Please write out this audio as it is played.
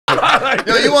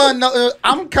Yo, you want to know?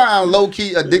 I'm kind of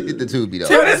low-key addicted to Tubi, though.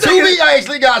 Tubi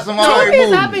actually got some hard movies.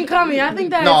 Tubi's up and coming. I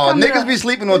think that No, niggas be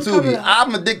sleeping on Tubi.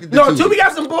 I'm addicted to Tubi. No, Tubi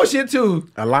got some bullshit, too.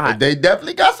 A lot. They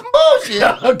definitely got some bullshit.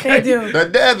 Okay. They do. The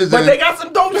dev is But they got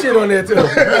some dope shit on there, too. You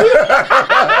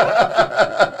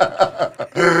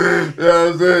know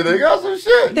what I'm saying? They got some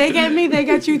shit. They get me, they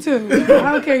got you too.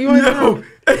 I don't care. You on your own.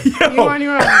 You on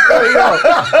your own.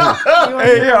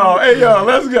 Hey, yo,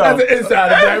 let's go. That's an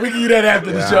insider, man. We can do that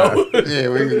after the show. Yeah,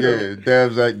 we can get it.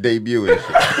 Dev's like debut and shit.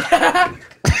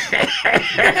 He's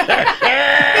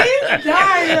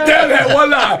dying. Damn that one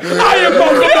line. I am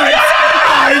Malcolm X.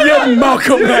 I am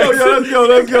Malcolm X.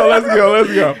 Let's go.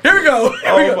 Here we go.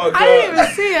 Oh my God. I didn't even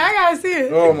see it. I gotta see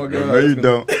it. Oh my God. No, you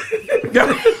don't.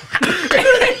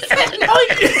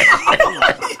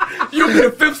 You be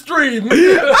the fifth stream. Alright,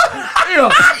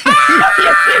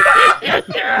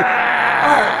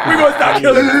 we're gonna stop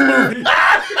killing this movie.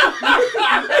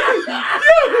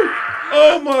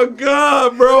 Oh my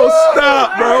God, bro.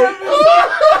 Stop, bro.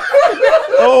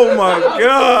 Oh my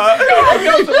God.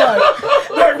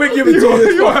 We give it to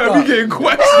you. You have me getting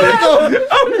questioned.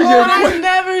 I've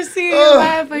never seen you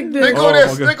laugh like this. They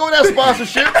go that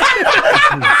sponsorship.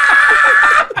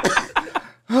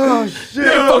 Oh shit!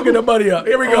 They're fucking the money up.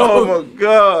 Here we go. Oh my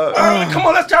God. All right, come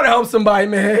on, let's try to help somebody,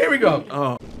 man. Here we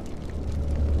go.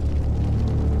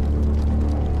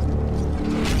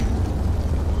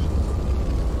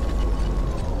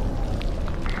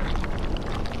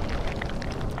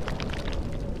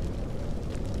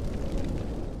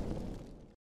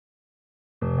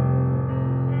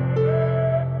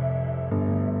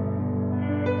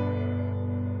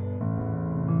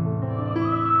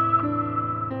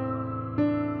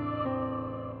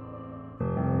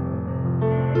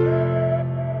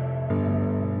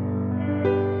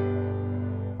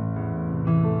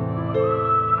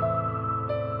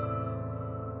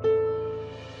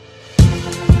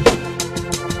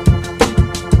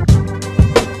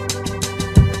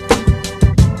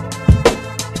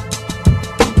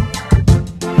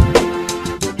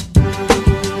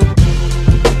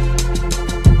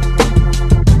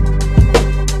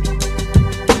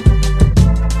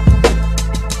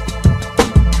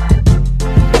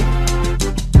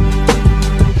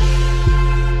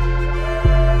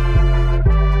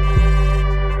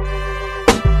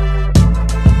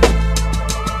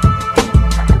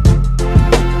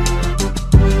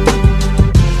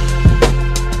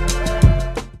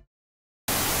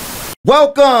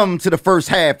 Welcome to the first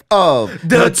half of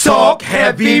The Talk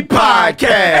Heavy Podcast.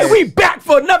 And we back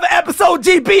for another episode,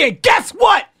 GB, and guess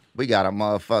what? We got a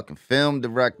motherfucking film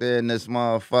director in this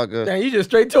motherfucker. Damn, you just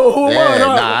straight told who it Yeah, was,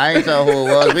 huh? nah, I ain't tell who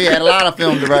it was. We had a lot of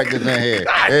film directors in here.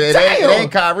 It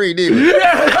ain't Kyrie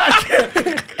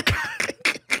either.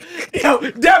 Yo,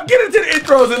 Dev, get into the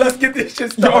intros and let's get this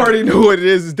shit started. You already know what it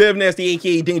is. It's Dev Nasty,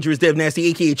 a.k.a. Dangerous Dev Nasty,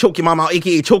 a.k.a. Choke Your Mama out,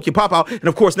 a.k.a. Choke Your Pop Out. And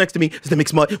of course, next to me is the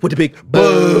Mixed Mutt with the big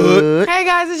butt. Hey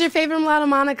guys, it's your favorite mulatto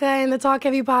Monica and the Talk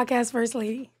Heavy Podcast First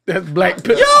Lady. That's black.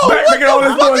 Yo, black making all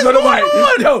this noise on the mic.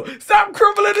 on? Yo, stop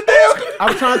crippling the damn.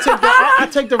 I'm trying to take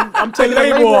I'm taking the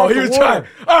label label off. off He the was water. trying.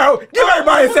 All right, give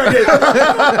everybody a second.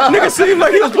 Nigga seemed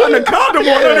like he was putting a condom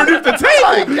on underneath the table.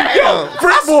 Like, damn.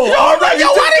 Free ball. All right, Yo,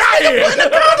 why this nigga putting a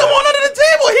condom on under the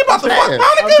table? He about to fuck Damn.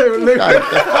 Monica? Like,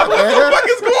 What the fuck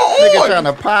is going Nigga on? trying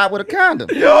to pie with a condom.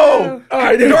 Yo, All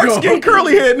right, there dark you go. skin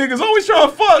curly head niggas always trying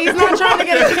to fuck. He's not trying to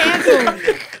get us canceled.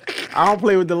 I don't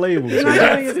play with the labels. He's not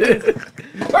trying to get us canceled.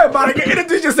 All right, Monica,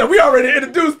 introduce yourself. We already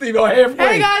introduced Steve on halfway.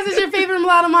 Hey guys, it's your favorite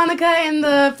mulatto Monica and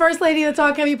the First Lady of the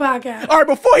Talk Heavy Podcast. All right,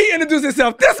 before he introduces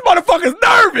himself, this motherfucker's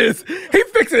nervous. He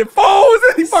fixing phones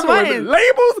and he fucking with Sweating.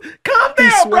 labels. Calm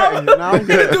down, sweating. bro. No, I'm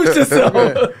good. Introduce yourself.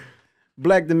 I'm good.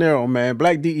 Black De Niro, man.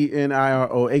 Black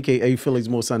D-E-N-I-R-O, a.k.a. Philly's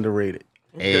most underrated.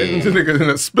 Hey. This nigga's in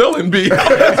a spelling bee. The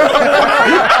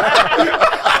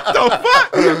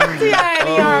fuck?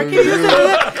 T-I-N-E-R. Can you use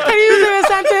it in a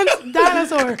sentence?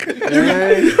 Dinosaur.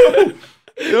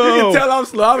 You can tell I'm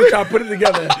slow. I'm trying to put it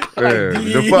together.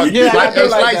 The fuck? Yeah, I feel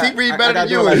like Slice, that. he read I better gotta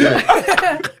than do you. it and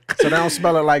like shit. So they don't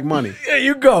spell it like money. There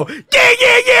you go.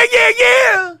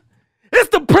 Yeah. It's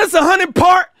the Prince of Hunting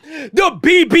Park, the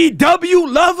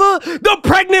BBW lover, the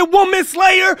pregnant woman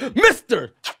slayer,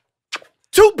 Mr.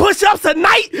 2 push-ups a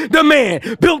night, the man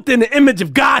built in the image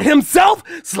of God himself,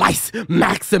 Slice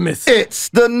Maximus. It's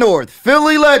the North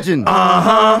Philly legend.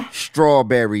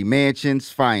 Strawberry Mansion's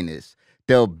finest.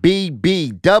 The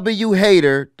BBW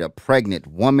hater, the pregnant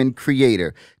woman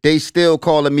creator. They still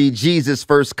calling me Jesus'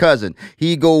 first cousin.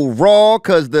 He go raw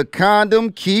cause the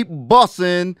condom keep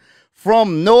bussin'.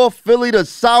 From North Philly to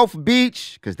South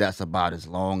Beach, cause that's about as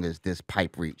long as this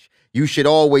pipe reach. You should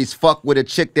always fuck with a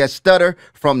chick that stutter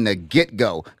from the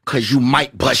get-go, cause you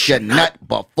might bust your nut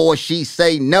before she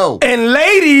say no. And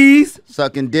ladies,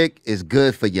 Sucking dick is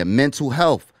good for your mental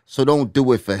health, so don't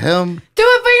do it for him. Do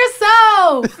it for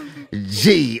yourself.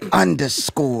 G_winner.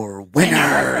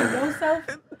 Yourself?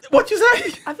 what you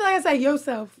say? I feel like I said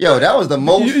yourself. Yo, that was the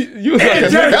most. You was like,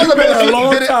 That was the been most a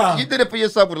long time. you did it for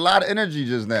yourself with a lot of energy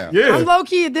just now. I'm Yeah. low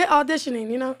key auditioning,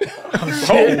 you know.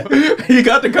 Oh, you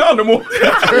got the condom on.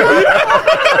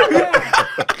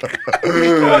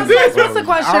 What's the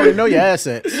question? I already know your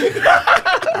assets.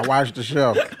 I watched the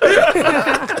show.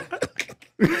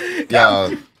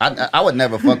 Yo, I would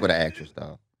never fuck with an actress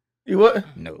though. You what?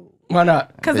 No. Why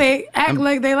not? Because they act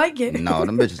like they like it. No,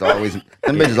 them bitches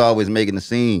always making the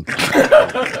scene.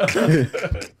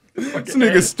 This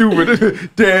nigga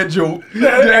stupid. Dad joke.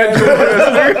 Dad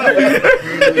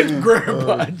joke.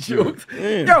 Grandpa jokes.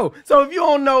 Yo, so if you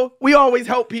don't know, we always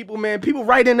help people, man. People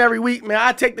write in every week, man.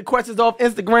 I take the questions off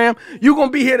Instagram. You're going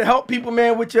to be here to help people,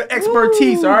 man, with your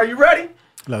expertise. All right, you ready?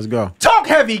 Let's go. Talk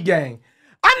heavy, gang.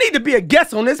 I need to be a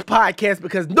guest on this podcast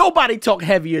because nobody talk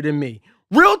heavier than me.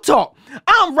 Real talk.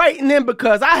 I'm writing in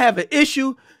because I have an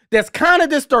issue that's kind of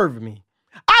disturbing me.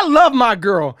 I love my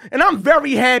girl, and I'm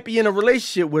very happy in a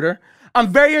relationship with her.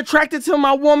 I'm very attracted to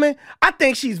my woman. I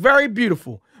think she's very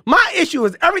beautiful. My issue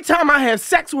is every time I have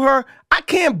sex with her, I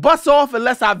can't bust off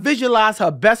unless I visualize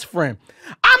her best friend.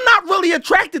 I'm not really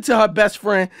attracted to her best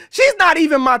friend. She's not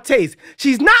even my taste.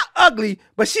 She's not ugly,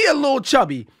 but she a little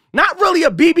chubby. Not really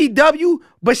a BBW,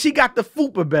 but she got the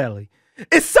fupa belly.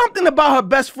 It's something about her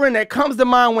best friend that comes to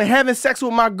mind when having sex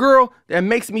with my girl that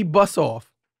makes me bust off.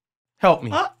 Help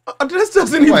me. This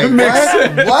doesn't even make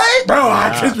sense. What? Bro,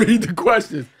 I just read the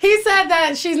questions. He said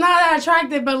that she's not that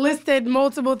attractive, but listed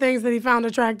multiple things that he found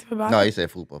attractive about No, her. he said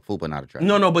fupa. Fupa not attractive.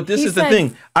 No, but this He is the said-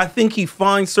 thing. I think he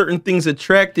finds certain things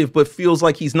attractive, but feels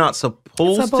like he's not supposed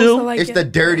Supposed to like It's it. the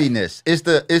dirtiness. It's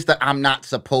the I'm not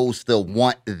supposed to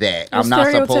want that. I'm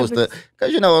not supposed to, stereotypics.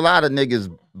 because a lot of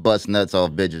niggas bust nuts off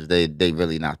bitches they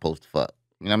really not supposed to fuck.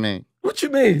 You know what I mean? What you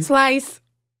mean? Slice.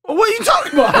 What are you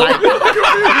talking about?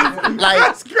 Like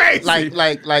That's crazy.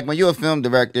 like when you're a film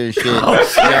director and shit. You know what I'm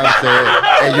saying?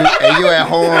 And you at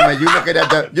home and you looking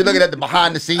at the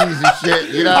behind the scenes and shit.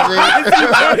 You know what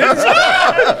I mean?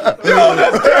 Yo,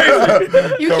 that's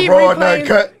crazy. You The keep raw replaying. nut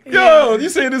cut. Yo, you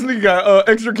saying this nigga got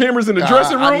extra cameras in the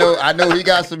dressing room? I know he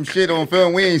got some shit on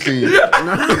film we ain't seen. That's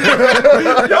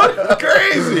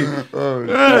crazy.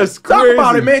 That's crazy. Talk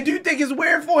about it, man. Do you think it's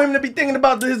weird for him to be thinking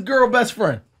about his girl best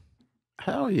friend?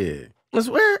 Hell yeah. It's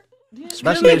weird.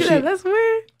 Especially if she. That's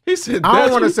weird. He said, I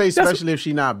don't want to that's- say that's- especially if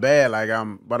she not bad.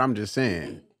 But I'm just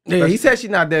saying. Yeah, he said she's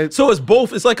not dead. So it's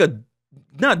both. It's like a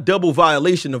not double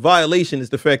violation. The violation is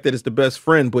the fact that it's the best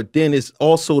friend, but then it's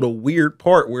also the weird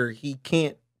part where he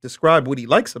can't describe what he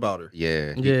likes about her.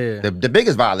 Yeah. Yeah. The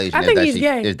biggest violation I is think that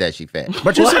he's gay. she fat.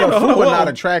 But you said Hold fupa on. not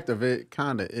attractive. It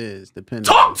kind of is, depending.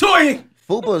 Talk to him.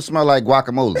 Fupa smell like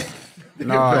guacamole.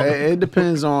 No, it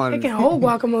depends It on. can hold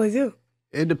guacamole too.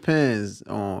 It depends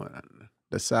on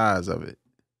the size of it.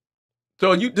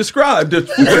 So you described that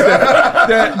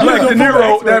Black De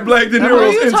Niro, that Black De Are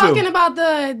Niro's you into. talking about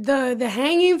the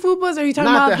hanging fupas, or are you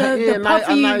talking Not about the- the yeah,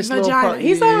 puffy a nice little vagina? puffy-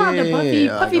 He's talking about the puffy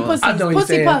yeah, puffy I know. pussies, I know what he's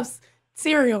pussy saying. puffs,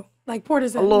 cereal, like Porter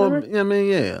said. A little, remember? I mean,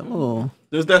 yeah, a little.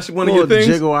 That's one of your little things.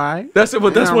 jiggle eye. That's it.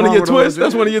 But that's Ain't one of nothing your wrong with twists. those.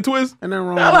 That's one of your twists. And then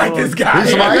wrong. I like this guy.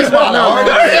 He's smiling hard.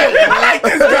 I like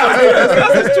this guy.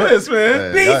 That's his twist,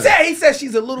 man. Yeah, He said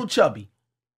she's a little chubby.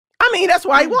 I mean, that's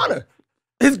why he want her.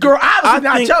 His girl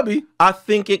obviously not chubby. I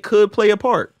think it could play a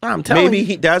part. I'm telling Maybe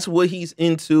you. that's what he's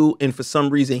into, and for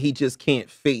some reason he just can't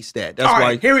face that. That's All why.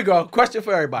 right, here we go. Question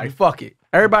for everybody. Fuck it.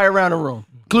 Everybody around the room.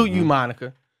 Include you,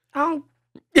 Monica. I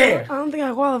Yeah. don't think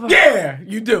I qualify. Yeah,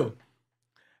 you do.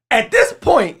 At this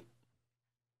point,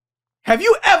 have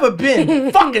you ever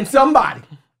been fucking somebody,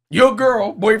 your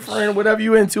girl, boyfriend, whatever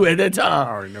you into at that I time,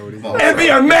 already know what he's and be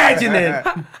imagining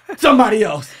somebody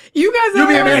else? You guys You are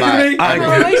be in imagining me?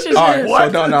 a relationship. All right,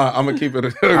 What? so no, I'm gonna keep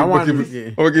it. I I'm want gonna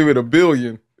give it $1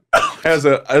 billion as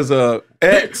a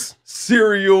ex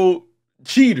serial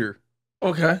cheater.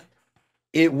 Okay.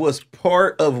 It was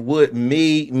part of what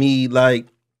made me like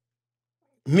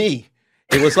me.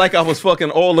 It was like I was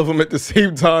fucking all of them at the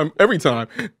same time, every time,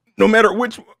 no matter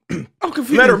which, I'm no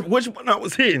confused. matter which one I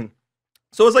was hitting.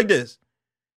 So it's like this.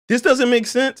 This doesn't make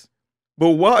sense, but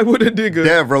why would a nigga?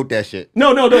 Dev wrote that shit.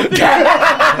 No. No, think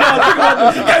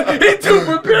about this. He too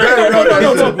prepared.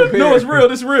 No, it's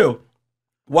real. It's real.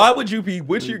 Why would you be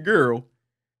with your girl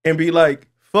and be like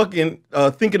fucking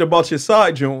thinking about your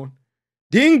side joint,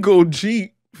 then go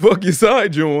cheat, fuck your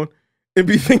side joint, and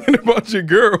be thinking about your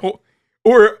girl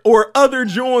or other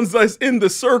joints that's in the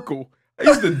circle. I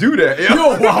used to do that.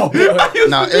 Yo, wow.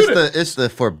 No, it's the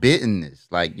forbiddenness.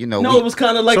 Like, you know. No, it was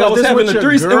kind of like So I was this having with a your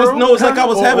threesome. girl, It was like I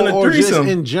was having a or just threesome.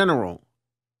 in general.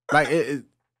 Like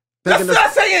That's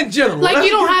not saying in general. Like, you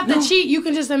don't have to cheat. You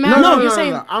can just imagine. no, You're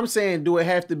saying. no. I'm saying, do it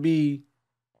have to be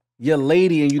your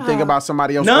lady and you think about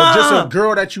somebody else, Nah, or just a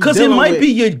girl that you because it dealing might with?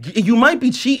 be you might be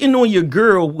cheating on your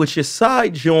girl with your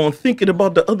side joint, thinking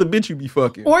about the other bitch you be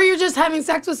fucking. Or you're just having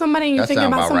sex with somebody and you're That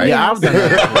thinking sound about about somebody right. Yeah, else.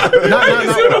 I've done that.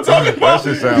 You see what I'm talking about?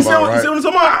 That shit sound You see about what right. I'm talking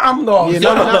about? I'm lost. Yeah,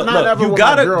 Look, not look, ever you with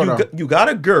got my a girl, though. you got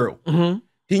a girl.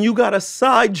 Then you got a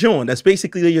side joint that's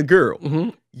basically your girl.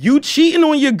 You cheating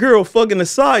on your girl, fucking a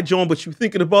side joint, but you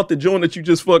thinking about the joint that you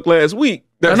just fucked last week.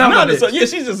 That's not a side. Yeah,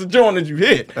 she's just a joint that you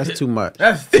hit. That's too much.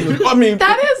 That's I mean,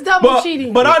 That is double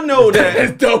cheating. But I know that.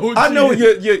 That's double I know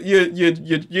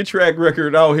cheating. your track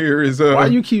record out here is. Why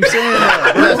you keep saying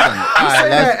that? Listen, all right,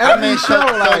 that every show,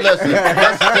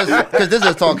 listen, because this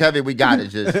is Talk Heavy. We gotta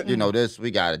just,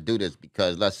 we gotta do this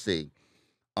because let's see.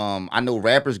 I know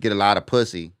rappers get a lot of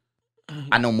pussy.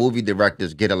 I know movie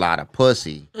directors get a lot of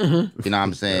pussy. You know what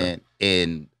I'm saying?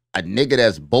 And a nigga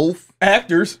that's both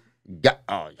actors.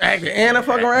 Actor and a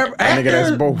fucking rapper. That nigga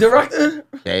that's both. Director.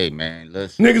 Hey man,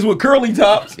 listen. Niggas with curly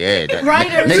tops. Yeah,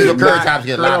 Writers. niggas with curly tops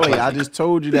get a lot of Curly, pussy. I just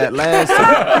told you that last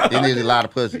time. They need a lot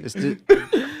of pussy. It's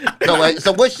the-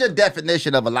 So what's your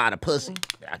definition of a lot of pussy?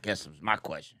 I guess was my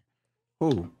question.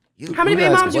 Who? You. How many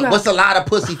baby moms you got? What's a lot of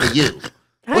pussy for you?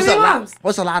 How many baby moms?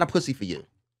 What's a lot of pussy for you?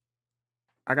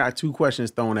 I got 2 questions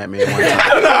thrown at me at one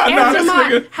time. Answer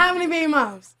mine. How many baby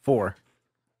moms? 4.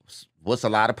 What's a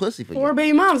lot of pussy for 4 you?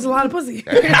 baby moms is a lot of pussy.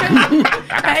 I got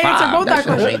I answered both that That shit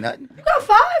question. ain't nothing. You got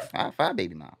 5? I got 5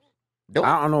 baby moms. Dope.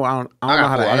 I don't know. I don't I know got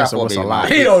how to 4. I got answer 4 what's a baby lot.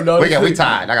 moms. He don't know. We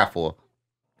tied. I got 4.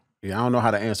 Yeah, I don't know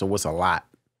how to answer what's a lot.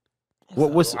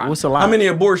 What's a lot? How many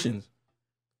abortions?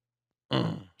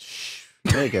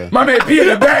 Nigga. My man P in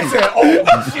the back said, "Oh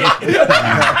shit."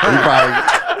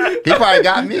 He probably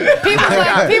got me.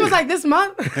 He was like, this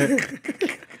month?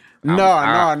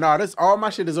 No. This all my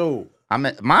shit is old. I'm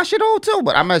at my shit old too,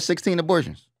 but I'm at 16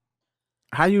 abortions.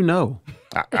 How you know?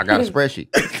 I got a spreadsheet.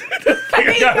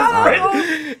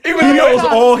 He knows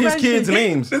all his kids'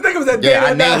 names. This nigga was at Yeah,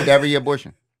 I Devinwade. named every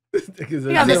abortion. He got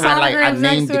the I named sonograms named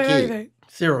next the to it and kid. everything.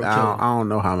 Serial I killer. don't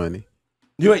know how many.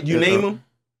 You name them?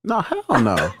 No, hell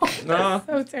no. Nah.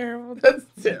 So terrible. That's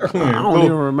terrible. I don't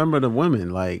even remember the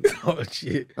women. Like, Oh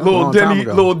shit. that's a long time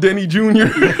ago. Little Denny Jr.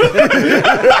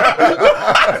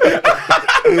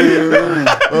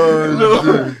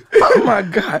 Oh my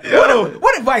god.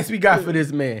 What advice we got for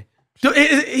this man?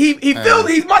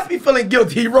 He must be feeling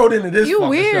guilty. He wrote into this. You fucking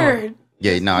weird. show.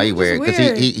 Yeah, no, he weird because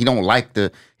weird. he don't like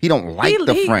the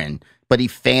He- friend, but he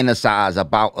fantasize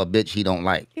about a bitch he don't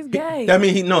like. He's gay. I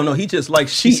mean, he just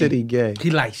likes she said cheating. he gay. He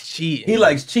likes cheating. He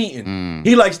likes cheating.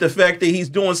 He likes the fact that he's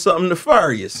doing something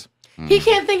nefarious. He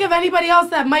can't think of anybody else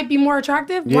that might be more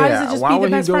attractive. Why does Yeah, it just why be the would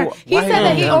he best go- friend? He why said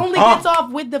that he him? only gets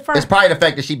off with the It's friend. probably the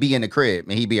fact that she be in the crib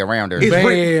and he be around her.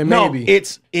 Yeah, maybe.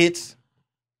 It's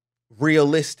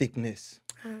realisticness.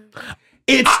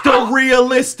 It's the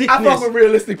realisticness. I fuck with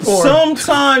realistic porn.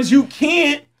 Sometimes you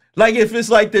can't, like if it's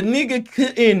like the nigga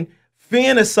couldn't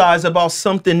fantasize about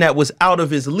something that was out of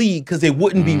his league because it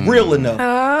wouldn't be real enough.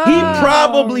 He'd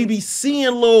probably be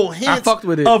seeing little hints fucked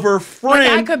with it. of her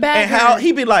friend I could bag and how her.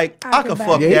 he'd be like, I could bag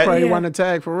fuck Yeah, he that. probably Yeah. want to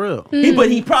tag for real. But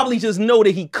he probably just know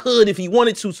that he could if he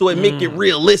wanted to, so it make it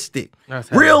realistic. That's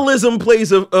how- Realism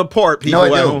plays a part, people. No,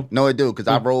 it at do. home. No, it do. Because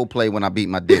I role play when I beat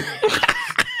my dick.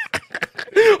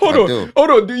 Hold I on, do. hold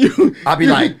on. Do you? I be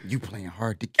like, you playing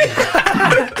hard to get.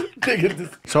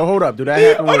 So hold up. Do that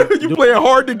happen with You playing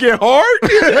hard to get hard?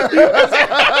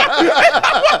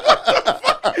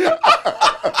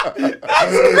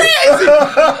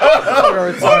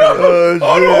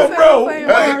 Hold on, bro.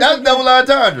 Hey, that's double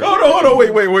entendre. Hold on. Wait.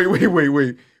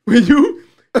 When you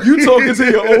talking to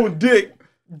your own dick,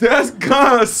 that's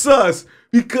kind of sus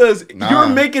because you're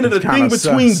making it a thing kinda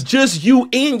between sus. just you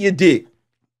and your dick.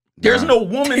 There's no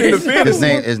woman in the fantasy.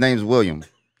 His name's William.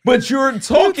 But you're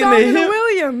talking to Talking to him.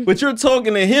 William. But you're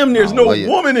talking to him. There's Oh, no William.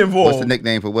 woman involved. What's the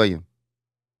nickname for William?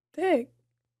 Dick.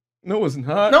 No, it's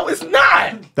not. No, it's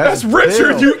not. That's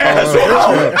Richard, you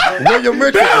asshole. William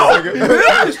Richard.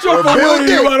 This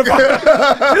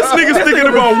nigga's thinking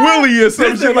about Willie or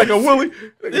some shit like a Willie.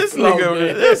 This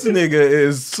nigga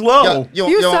is slow.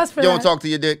 You sus for you don't that. talk to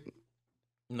your dick?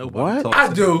 Nobody What? talks I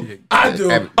to do. the dick. I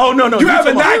do. Oh no, You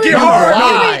haven't not get hard.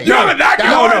 lied. You haven't not get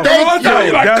hard. Thank you.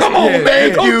 You're like, come on,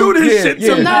 man. Don't do this shit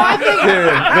to me. No, I think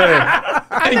Yeah.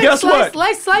 And guess what?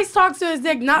 Slice talks to his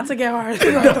dick not to get hard.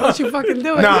 Like, don't you fucking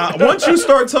do it. Nah, once you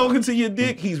start talking to your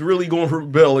dick, he's really going to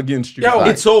rebel against you. Yo,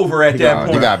 it's over at that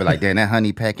point. You gotta be like, damn, that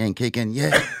honey pack ain't kicking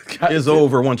yet. It's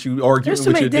over once you argue There's with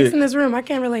too your many dicks dick. in this room. I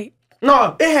can't relate.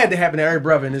 No, it had to happen to every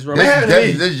brother in this room.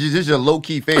 This is a low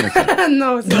key fantasy.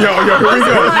 No, it's not. Yo, here we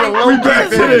go. We back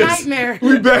to This is my this. nightmare.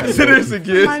 We back to this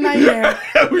again. My nightmare.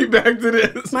 We back to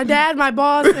this. My dad, my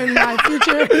boss, and my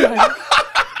future.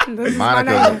 This is my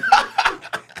nightmare.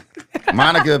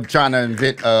 Monica trying to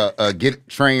invent a get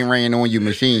train ran on you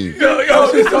machine.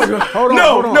 Hold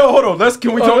on.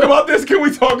 Can we talk about this? Can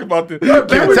we talk about this?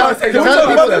 Can we talk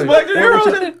about this Black Girl?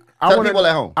 Tell people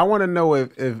at home. I want to know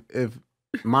if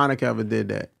Monica ever did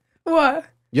that. What?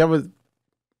 You ever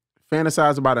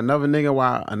fantasize about another nigga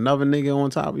while another nigga on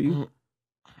top of you?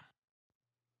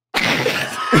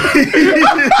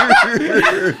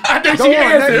 I think she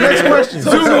answered. Next question.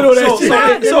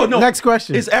 No, next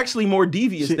question. It's actually more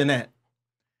devious than that.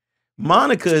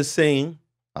 Monica is saying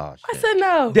I said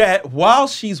no. that while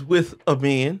she's with a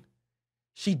man,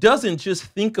 she doesn't just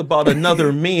think about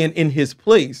another man in his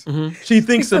place. She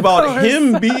thinks about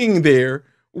him being there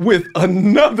with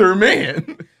another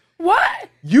man. What?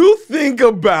 You think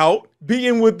about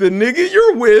being with the nigga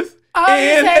you're with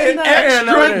and an extra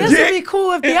dick. This would be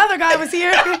cool if the other guy was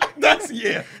here.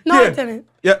 No, it didn't.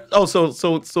 Yeah. Oh, so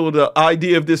the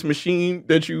idea of this machine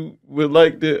that you would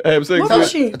like to have sex What with?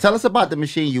 machine? Tell us about the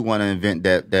machine you want to invent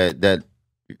that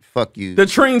fuck you. The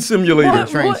train simulator. What?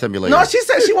 Train simulator. No, she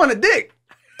said she wanted dick.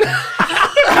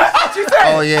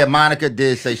 Oh yeah, Monica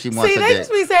did say she wants See, a they dick.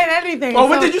 just be saying anything. Oh,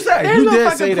 what did you say? There's You no did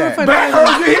fucking say proof that. of Back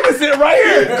that. he was sitting right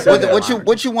here.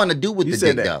 What you want to do with You the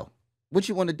said dick that. though? What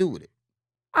you want to do with it?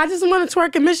 I just want to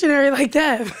twerk a missionary like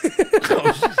that.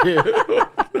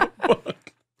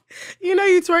 You know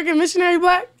you twerking missionary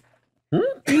Black? You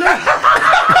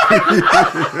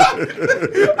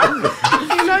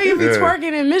know you be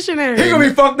twerking in missionary. He gonna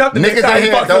be fucked up the next Niggas time ain't he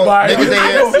here. fucks somebody. Niggas ain't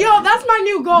here. Yo, that's my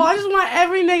new goal. I just want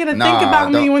every nigga to Nah, think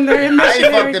about me don't. when they're in I ain't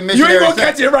fucked missionary. the You missionary. ain't gonna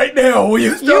catch it right now when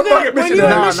you start fucking When you're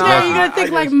missionary. in missionary, you nah, gotta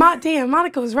think like, damn,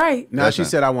 Monica's right. Now she Listen.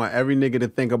 said I want every nigga to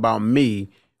think about me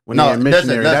when No, they're in listen,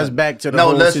 missionary. listen. That's back to the No,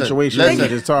 whole listen, situation listen. we were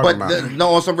just talking But about. no,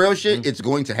 on some real shit, it's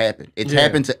going to happen. It's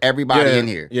happened to everybody Yeah, in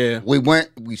here. yeah.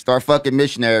 We start fucking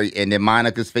missionary, and then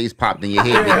Monica's face popped in your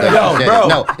head. Because Yo, you said bro. it.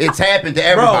 No, it's happened to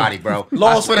everybody, bro. I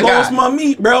Lost swear to God. my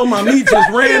meat, bro. My meat just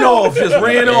ran off.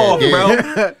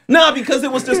 Bro. Nah, because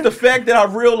it was just the fact that I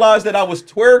realized that I was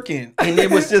twerking. And it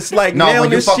was just like, No, now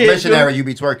when you this fuck shit. missionary, you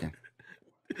be twerking.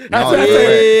 That's what I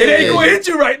said. It ain't gonna hit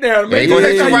you right now. It ain't gonna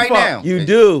hit you That's how right fuck. now. You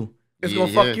do. It's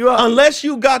gonna fuck you up. Unless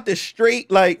you got the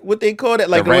straight, like, what they call that?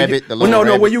 Like, The rabbit, the when little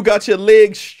no, rabbit. when you got your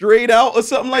legs straight out or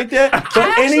something like that. But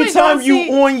actually anytime don't you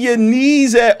see- on your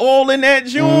knees at all in that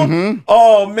joint,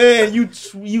 oh, man, you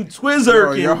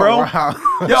twizzerking, bro. Wow.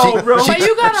 Yo, bro. But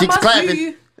you gotta Cheeks must clapping.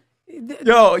 you.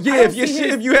 Yo, yeah, I if don't your see shit,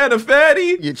 his- if you had a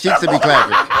fatty, Your cheeks will be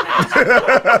clapping.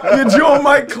 your jaw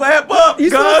might clap up, You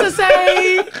supposed to guys.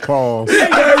 say Pause.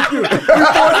 Thank you. You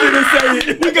forced me to say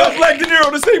it. We got Black De Niro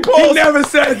to say He pause. never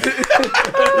said it.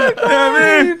 Yeah,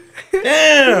 man.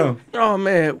 Damn. Oh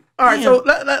man. All right, so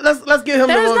let's get him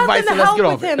There's the nothing advice to and let's help get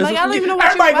with off it. him. Like, I don't even know what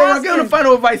Everybody you go on, give him the asking.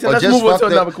 final advice and Or let's just move on fuck to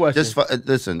the- another question.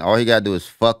 Listen, all you gotta do is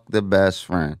fuck the best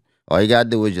friend. All you gotta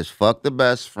do is just fuck the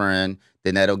best friend.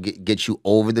 Then that'll get you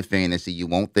over the fantasy. You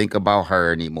won't think about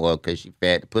her anymore because she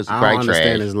fat. The pussy I probably don't trash.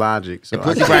 understand his logic. So The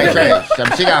pussy probably trash.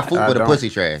 She got food, I but the don't. pussy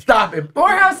trash. Stop it. Or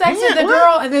have sex with the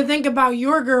girl and then think about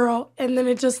your girl and then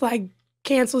it just like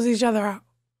cancels each other out.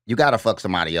 You gotta fuck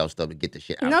somebody else though to get the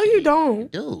shit out. No, you don't. You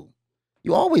do.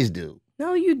 You always do.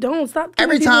 No, you don't. Stop. giving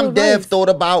Every people time Dev advice. thought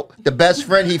about the best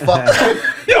friend he fucked.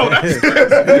 Yo, that's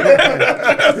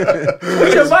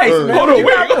What's your advice, man? Hold on, You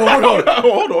wait, got-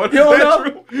 hold on. You don't Is that know?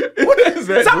 true? Is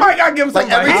that Somebody gotta give him some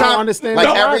Like every advice. I don't time, understand like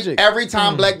the every logic. every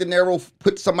time Black De Niro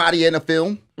put somebody in a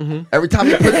film, every time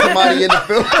he put somebody in the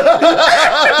film,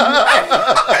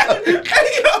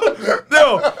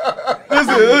 Yo,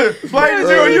 listen, Black De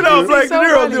Niro, you know, Black De so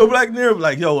Niro funny. do. Black De Niro be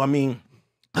like, yo, I mean,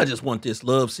 I just want this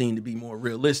love scene to be more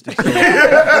realistic. So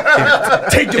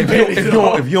Take the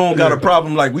if you don't got a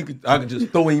problem, like I could just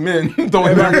throw him in, throw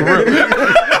him in for real.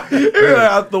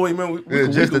 I'll throw him in. We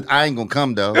could- just that I ain't gonna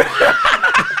come though.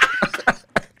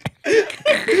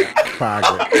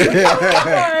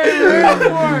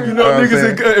 you know,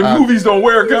 niggas in movies don't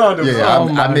wear condoms. Yeah, Oh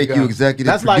my I make God. you executive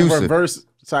That's like producer. reverse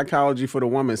psychology for the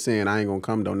woman saying, I ain't gonna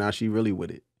come though. Now she really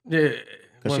with it. Yeah.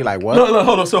 Because she like, what? No,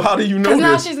 hold on. So how do you know Because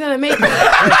now this? she's gonna make it.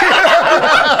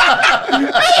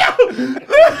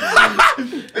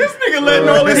 This nigga letting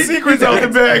all his secrets out the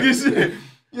bag and shit.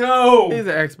 Yo. He's an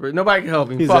expert. Nobody can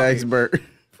help him. He's Fuck an him. expert.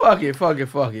 Fuck it. Fuck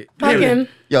him.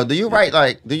 Yo, do you write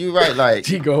like?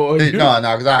 Chico,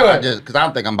 No, because I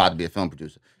don't think I'm about to be a film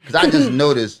producer. Because I just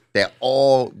noticed that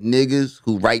all niggas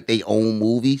who write their own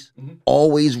movies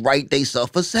always write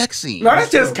themselves a sex scene. No,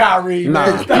 that's just Kyrie.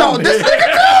 Nah. No, this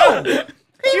nigga too.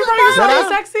 You write yourself a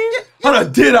sex scene? Hold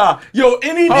on, did I? Yo,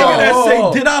 any nigga that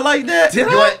say, did I like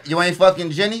that? You ain't fucking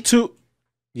Jenny?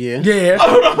 Yeah.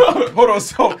 Hold on.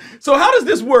 So how does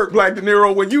this work, Black De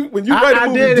Niro? When you write a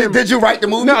movie, Did you write the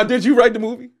movie? No, did you write the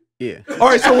movie? Yeah. All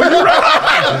right, so when you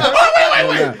write,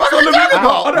 wait. So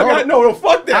let me no,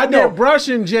 fuck that. I did Brush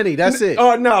and Jenny. That's it.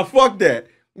 Nah, fuck that.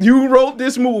 You wrote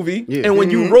this movie, and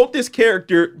when you wrote this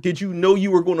character, did you know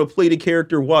you were going to play the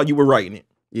character while you were writing it?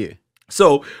 Yeah.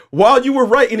 So while you were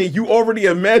writing it, you already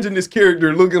imagined this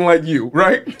character looking like you,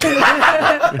 right?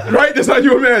 Right? That's how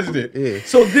you imagined it. Yeah.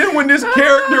 So then when this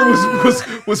character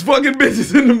was fucking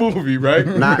bitches in the movie, right?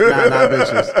 Not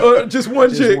bitches. Just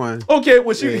one chick. One. Okay,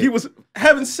 well he was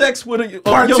having sex with a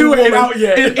Part young 2 woman ain't out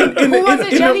yet.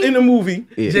 in the movie.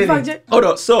 Yeah. Hold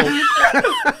up. So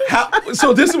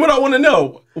so this is what I want to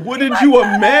know. What did you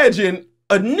imagine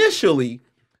initially?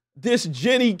 This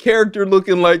Jenny character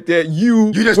looking like that,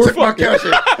 you just took my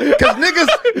character. Because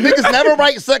niggas never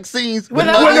write sex scenes with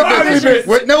no ugly bitches.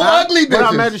 With no ugly What I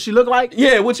bitches. imagine she looked like?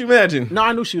 Yeah, what you imagine? No,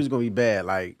 I knew she was gonna be bad.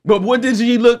 Like, But what did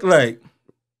she look like?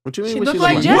 what you mean? She what looked she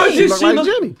like look Jenny. What did look she like look?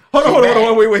 Jenny. Hold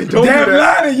on, wait, don't Damn do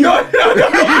that.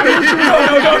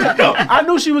 No. I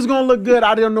knew she was gonna look good.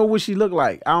 I didn't know what she looked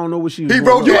like. I don't know what she was. He gonna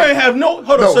wrote look You like. ain't have no.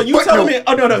 Hold on. No, So you but telling no, me?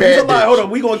 Oh no, he's bad a lie. bitch. Hold on,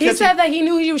 we gonna He catch said you. that he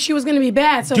knew she was going to be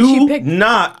bad, so she Do picked.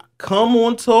 not come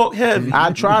on Talk Heavy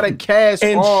I try to cast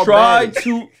and all try bad.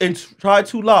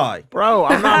 to lie. Bro,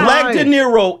 I'm not Black De lying.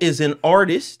 Niro is an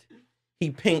artist. He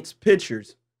paints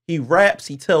pictures. He raps.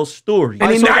 He tells stories.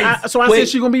 And he So nice. I Wait. said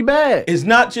she gonna be bad. It's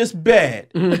not just bad.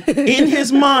 In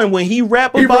his mind, when he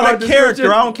rap He about wrote a the character,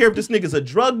 description. I don't care if this nigga's a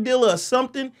drug dealer or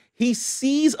something, he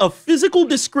sees a physical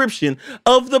description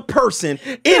of the person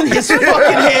in his fucking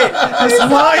head. This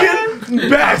lying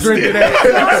bastard.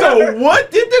 So what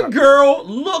did the girl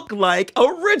look like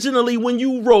originally when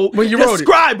you wrote? When you wrote it.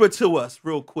 Describe her to us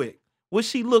real quick. What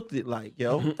she looked it like,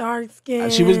 yo? Dark skin.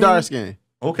 She was dark skinned.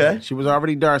 Okay. She was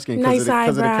already dark skinned Nice because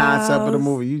of the concept of the eyebrows.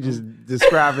 movie. You just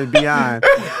describe it beyond.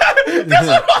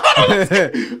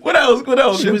 What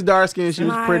else? She was dark skinned. She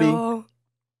was pretty. Smile.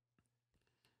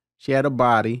 She had a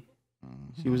body.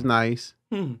 She was nice.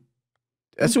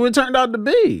 That's who it turned out to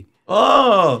be.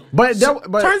 Oh. But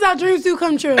Turns out dreams do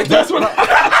come true. That's what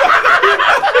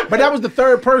but that was the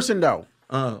third person though.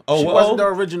 She wasn't the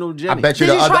well. original Jenny. I bet you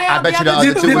Did the you other. try I out bet you the the other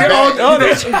other two? two was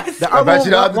bad. The I bet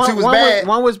you the other two was bad.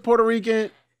 One was Puerto Rican,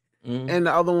 and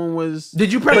the other one was.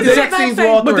 Did you practice sex scenes with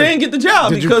all But three? they didn't get the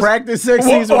job Did you because practice sex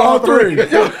scenes with all three?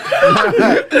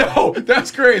 Yo,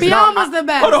 that's crazy. Beyond was the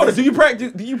best. Hold on, do you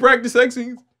practice sex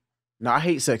scenes? No, I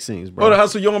hate sex scenes, bro. Hold on,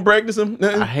 so you don't practice them?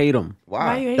 I hate them.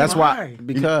 Why you hate That's him? why.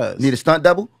 Because Need a stunt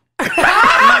double? He willing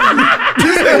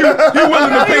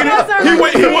to paint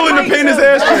it. He willing to paint his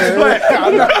ass black.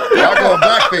 Y'all going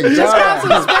blackface. Just grab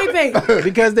some spray paint.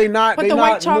 because they not With they the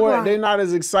white not chalk more, line. they're not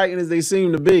as exciting as they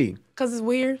seem to be. Because it's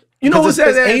weird. You know what Because said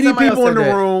there's that? 80 Somebody else people in said the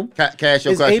that. room. Cash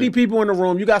your It's question. 80 people in the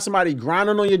room. You got somebody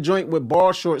grinding on your joint with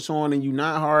ball shorts on, and you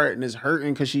not hard, and it's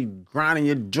hurting because she grinding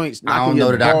your joints. I knocking don't know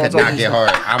your that I balls could off not and get stuff.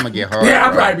 hard. I'm gonna get hard. Yeah, I'd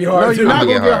bro. probably be No, hard you're too. not I'ma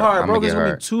gonna get get hard. hard, I'ma bro. get There's gonna be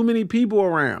hard. too many people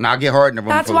around. Nah, I get hard in the room.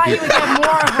 That's full of why you people. would get more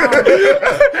hard.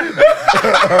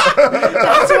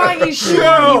 That's why you shoot.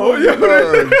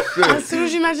 As soon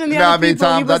as you mentioned the You know how other many people,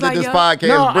 he times I was did like, this yo. podcast?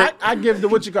 No, Brick? I give the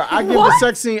what you got. I give the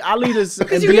sex scene. I leave this.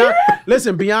 And you Beyond, hear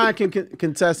listen, Beyond can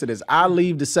contest to this. I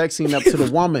leave the sex scene up to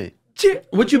the woman.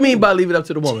 What you mean by leave it up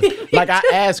to the woman? Like I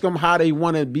ask them how they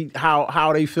want to be,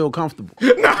 how they feel comfortable.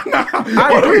 We're not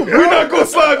gonna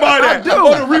slide by that. I do.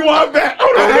 Hold on, rewind back.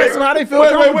 Hold on, I ask them how they feel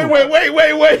comfortable.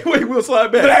 wait. We'll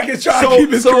slide back. Black is trying to keep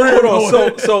his career hold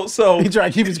on. So He try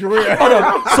to keep his career. hold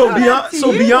on.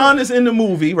 So Beyond is in the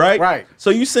movie, right? Right. So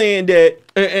you saying that?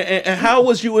 And how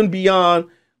was you and Beyond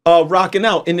rocking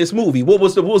out in this movie? What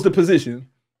was the position?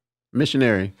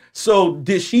 Missionary. So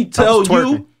did she tell was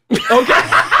you? Okay.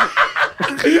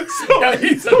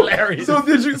 He's hilarious. So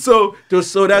did you? So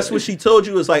that's what she told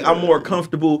you. Is like I'm more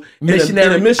comfortable in a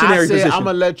Missionary. missionary I said position. I'm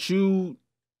gonna let you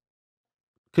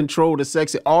control the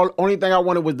sex. Only thing I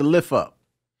wanted was the lift up.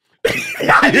 He needed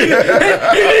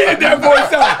that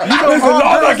voice out. Listen, all all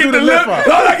I girls get do the the lift, lift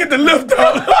up. all I get the lift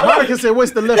up. Monica said,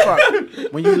 "What's the lift up?"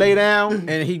 When you lay down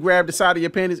and he grabbed the side of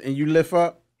your panties and you lift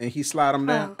up and he slide them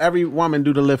down. Every woman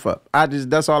do the lift up.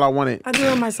 That's all I wanted. I do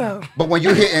it myself. But when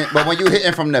you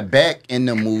hitting from the back in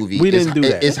the movie, We didn't do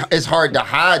that. It's hard to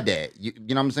hide that. You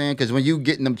know what I'm saying? Because when you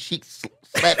getting them cheeks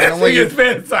slapping on He you. is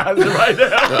fantasizing right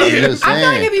now. I'm just I feel like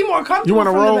saying. it'd be more comfortable You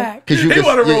wanna from roll? the back. Cause you He can,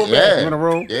 wanna roll back. yeah, You wanna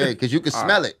roll? Yeah, because you can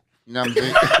smell it. You know what I'm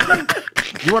saying?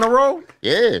 You want to roll?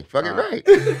 Yeah, fucking right.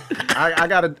 I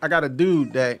got a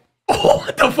dude that.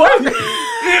 What the fuck?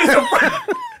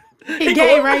 He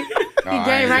gay, right? He Nah, I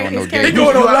gay, ain't right? doing no His gay. He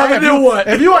character. going on 11 then what?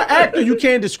 If you're an actor, you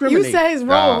can't You discriminate. say it's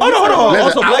Nah. wrong. Hold on. Listen,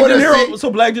 Also, I Black De wanna Niro. see- So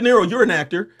Black De Niro, you're an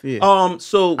actor. Yeah.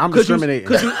 So I'm could you- discriminating.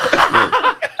 could you?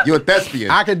 You're a thespian.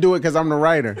 I can do it because I'm the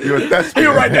writer. You're a thespian.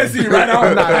 You're right. That's you right now.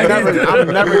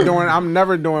 I'm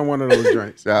never doing one of those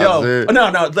joints. That's Yo, it.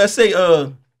 no. Let's say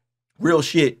real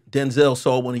shit. Denzel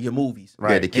saw one of your movies.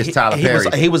 Yeah, to kiss And Tyler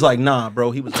Perry. he was like, nah,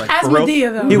 bro. He was like, Ask for real.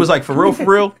 Medea, though. He was like, for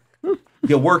real.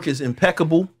 Your work is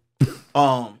impeccable. You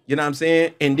know what I'm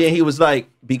saying? And then he was like,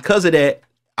 because of that,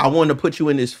 I wanted to put you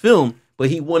in this film, but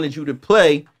he wanted you to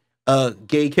play a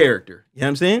gay character. You know what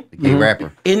I'm saying? Gay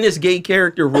rapper. In this gay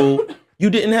character role, you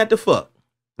didn't have to fuck.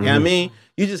 You know what I mean?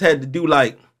 You just had to do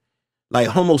like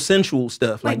homosexual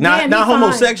stuff. Like Like, not yeah, be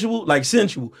homosexual, like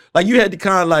sensual. Like you had to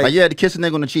kind of like Like you had to kiss a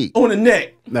nigga on the cheek. on the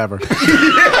neck. Never. Fuck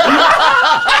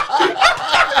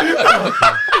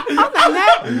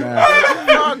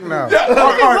no.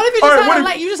 What if you just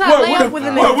had to you just had to lay up with a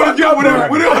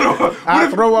nigga? I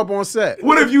throw up on set.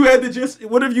 What if you had to just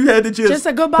Just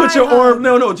a goodbye put your hug.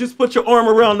 arm just put your arm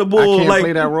around the I bull can't like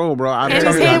play that role, bro. And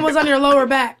his hand was on your lower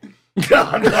back.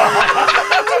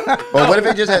 Or what if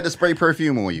it just had to spray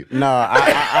perfume on you? No,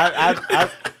 I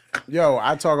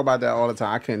talk about that all the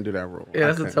time. I couldn't do that role. Yeah,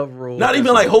 that's a tough rule. Not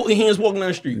even like holding hands walking down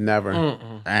the street. Never.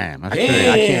 Damn, that's I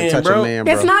crazy. can't touch bro. a man,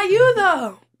 bro. It's not you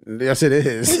though. Yes, it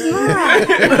is.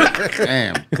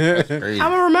 Damn, that's crazy.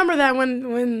 I'm gonna remember that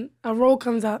when a role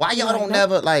comes out. Why y'all don't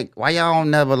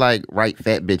never write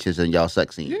fat bitches in y'all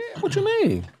sex scenes? What you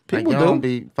mean? Like, People y'all don't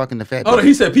do. be fucking the fat Oh, bitches.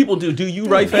 he said people do. Do you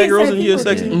write fat He girls said in your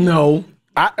people sex? do. No.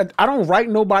 I don't write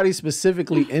nobody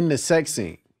specifically in the sex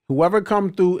scene. Whoever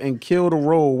come through and kill the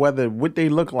role, whether what they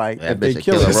look like, That if they bitch a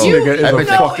kill killer it. role. nigga is That a bitch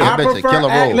fucking- that bitch a killer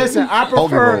role. Listen, I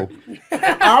Holy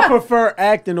I prefer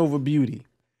acting over beauty.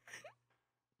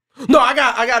 No, I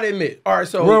got to admit. All right,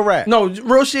 so Real rap. No,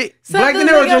 real shit. So Black the De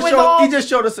Niro nigga with all- he just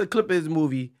showed us a clip of his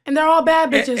movie. And they're all bad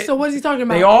bitches. So what's he talking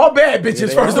about? They all bad bitches,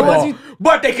 they first all. of all.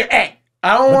 But they can act.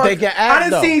 I don't want. they can act, I done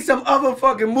though. seen some other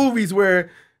fucking movies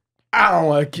where I don't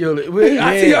want to kill it.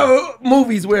 I see other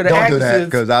movies where the Don't do actresses. that,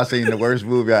 because I've seen the worst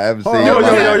movie I ever seen. Yo,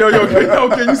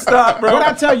 Can you stop, bro? What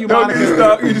I tell you, No, Monica, can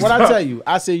you stop? what I tell you,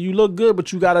 I say you look good,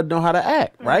 but you gotta know how to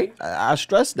act, right? I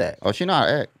stress that. Oh, she know how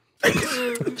to act.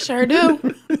 Sure do.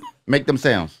 Make them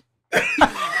sounds.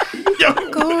 Kuna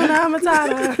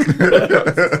Matata.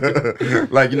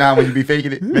 Like, you know how when you be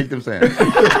faking it? Make them sounds.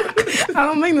 I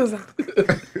don't make no sound.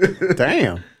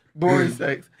 Damn. Boring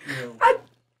sex.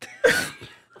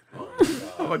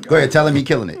 Go ahead, tell him he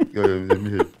killing it. Go ahead, let me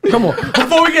hear it. Come on.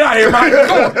 Before we get out of here, Monica,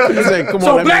 come on. He said, come on,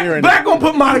 So let me hear it. Black gonna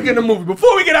put Monica in the movie.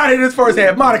 Before we get out of here this first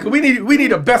half, Monica, we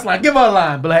need a best line. Give her a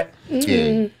line, Black.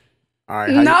 Yeah. All right.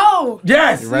 how you- No.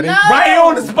 Yes. ready? No. Right here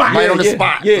on the spot. Right on the Yeah,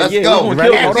 spot. Yeah, Let's yeah, go. we gonna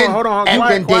Ready? kill it. Hold on.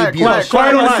 Acting debut.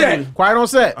 Quiet on set. Quiet on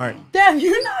set. All right. Damn,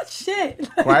 you're not shit.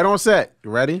 Quiet on set.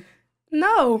 You ready?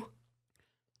 No.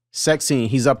 Sex scene.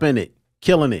 He's up in it.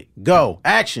 Killing it. Go.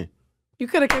 Action. You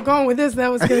could have kept going with this.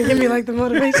 That was gonna give me like the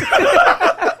motivation.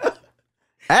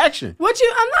 Action. I'm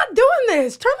not doing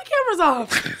this. Turn the cameras off.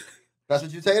 That's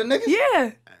what you say to niggas?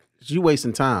 Yeah. You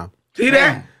wasting time. See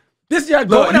that? This y'all Look,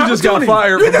 going you just got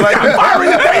fired from Black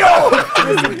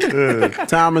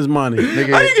Time is money.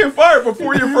 How you get fired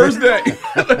before your first day?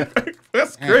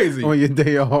 That's crazy. On your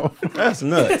day off. That's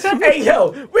nuts. Hey,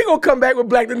 yo, we gonna come back with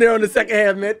Black De Niro in the second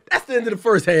half, man. That's the end of the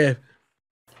first half.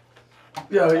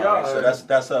 Yo, y'all. So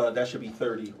that should be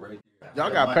 30 right there.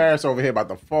 Y'all got Paris over here about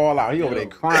to fall out. He over there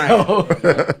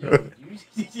crying.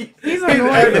 He's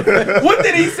annoying. What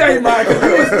did he say, Michael?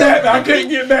 We was snapping. I couldn't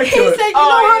get back He to said, you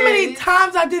know how many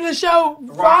times I did the show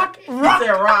rock?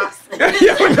 I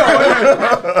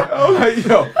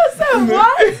said,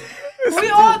 what? We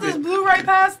all just blew right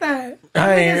past that.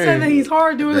 I ain't Nigga hear said you. that he's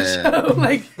hard doing the show.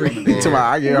 Like,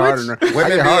 I get harder.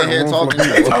 Women being here talking.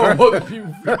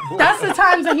 that's the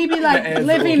times that he be like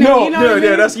living. No, you know what I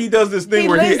mean? that's he does this thing He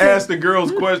where he lives it. asks the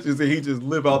girls questions and he just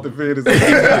live out the fantasy. I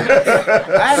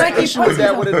had Like an he issue with puts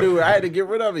that himself- with a dude. I had to get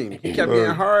rid of him. He kept getting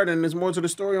hard, and there's more to the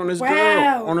story on this Wow.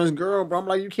 girl. On this girl, bro. I'm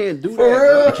like, you can't do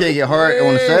that. You can't get hard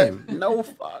on the set. No,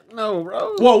 fuck, no,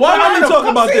 bro. Well, why we talk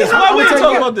about this? Why we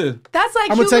talk about this? That's like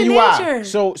I'm gonna human tell you nature. why.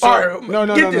 So All right, no.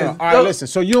 get this. All right, listen.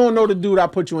 So you don't know the dude I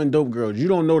put you in Dope Girls. You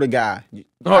don't know the guy.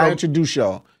 Hold I on. introduce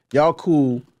y'all. Y'all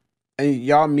cool, and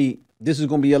y'all meet. This is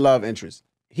gonna be your love interest.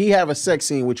 He have a sex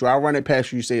scene with you. I run it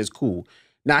past you. You say it's cool.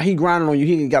 Now he grinding on you.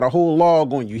 He got a whole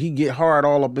log on you. He get hard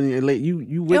all up in your leg. You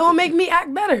It will make me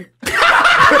act better. Why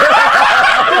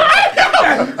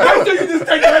don't you just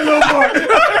take that little part?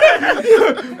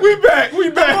 We back.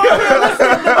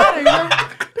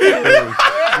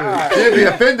 She'd be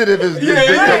offended if it's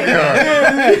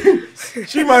big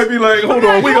She might be like, hold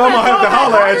on, I'm gonna have to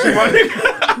holler at you, my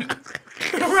nigga.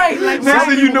 Right, like Next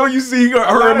thing you know, you see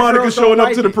her and Monica showing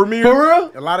up to the premiere. For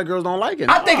real? A lot of girls don't like it.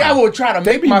 I think I would try to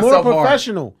make be more myself hard.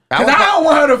 professional. Because I don't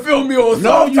want her to feel me on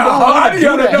No, you don't want to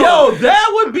do that. Yo,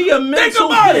 that would be a mental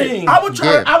thing. I would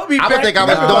try. Yeah. I would be. I would think I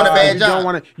was doing a bad You job. don't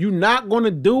want to. You're not going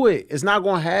to do it. It's not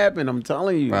going to happen. I'm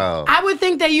telling you. Bro. I would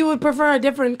think that you would prefer a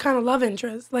different kind of love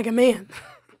interest, like a man.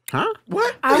 Huh?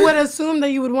 What? I would assume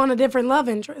that you would want a different love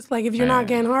interest. Like if you're not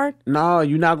getting hard. No,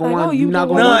 you're not going to Like, want. oh, you You're not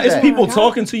don't going to Nah, want it's that. people Yeah.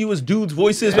 talking to you as dudes'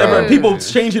 voices. Remember, people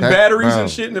changing batteries and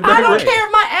shit in the I don't background. care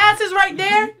if my ass is right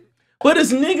there. But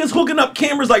it's niggas hooking up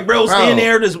cameras like, bro, stand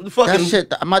there. This That fucking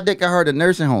shit, my dick got hurt at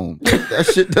nursing home. That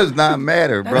shit does not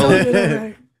matter,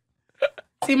 bro.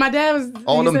 See, my dad was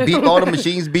All he them said- beep, all the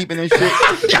machines beeping and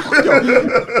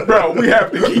shit. Bro, we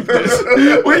have to keep this.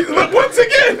 Wait, look, once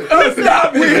again,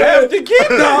 Stop we it. have to keep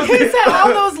this. He said all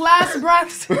those last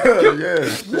breaths. Yeah.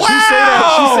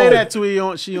 She say that to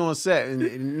you she on set and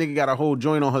nigga got a whole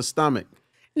joint on her stomach.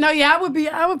 No, yeah, I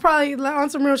would probably like, on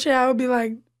some real shit. I would be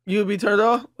like, You would be turned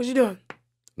off? "What you doing?"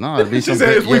 No, it'd be She some said,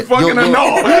 big- "Is we yeah, fucking or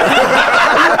no?"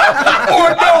 Or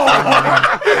no?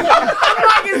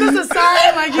 Like, is this a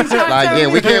sign? Like you trying to Like, tell yeah,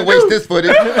 me? we can't waste this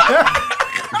footage.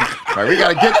 Like, we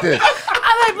gotta get this.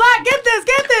 I'm like, Black, get this.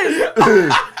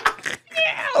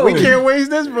 We can't waste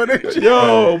this footage.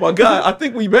 yo, my God, I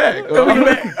think we back.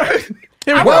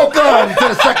 Welcome to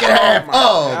the second half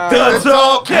of the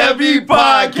Talk Heavy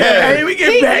Podcast. Hey, we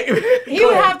get back. He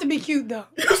would have to be cute though.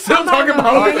 Still talking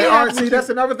about it. See, that's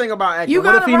another thing about acting. You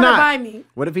What if gotta he run it not? by me.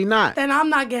 What if he not? Then I'm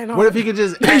not getting hard. What if he could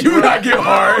just act You not get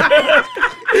hard.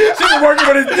 She been working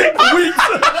with his dick for weeks.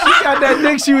 She got that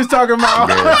dick she was talking about.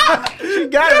 She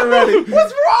got it already.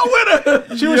 What's wrong with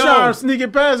her? She was trying to sneak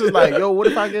it past us like, yo, what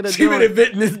if I get a She been joint?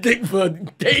 inventing this dick for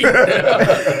days.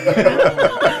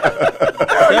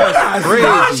 That's crazy.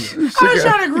 I was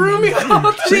trying to groom me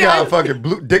all She day. got fucking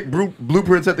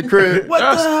blueprints at the crib. What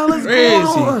the hell is going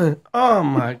on? Oh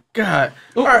my God.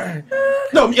 All right.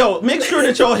 No, yo, make sure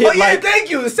that y'all hit Oh, yeah, like. thank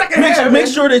you. The second half. Make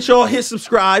sure that y'all hit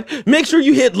subscribe. Make sure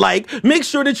you hit like. Make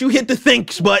sure that you hit the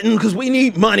thanks button because we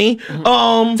need money. Tell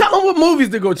them what movies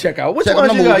to go check out. Which Check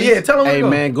ones out you the got? movies. Yeah, tell them Hey what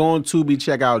man, go on Tubi,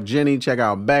 check out Jenny, check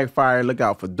out Backfire, look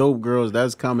out for Dope Girls,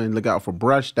 that's coming. Look out for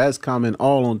Brush, that's coming.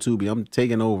 All on Tubi. I'm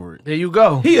taking over it. There you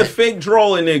go. He a fake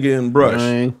drawing nigga in Brush.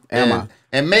 Am I?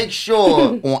 And make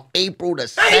sure on April the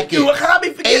 2nd. Thank you. How I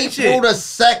be forgetting April shit? the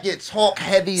 2nd, Talk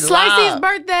Heavy Slicey's Live.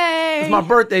 birthday. It's my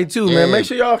birthday too, Yeah. man. Make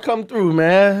sure y'all come through,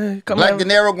 man. Come Black out. De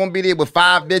Niro gonna be there with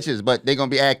 5 bitches, but they gonna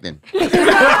be acting.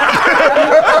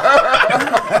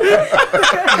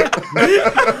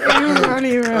 You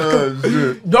funny,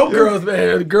 bro. Dope girls,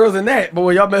 man. The girls in that.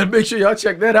 Boy, y'all better make sure y'all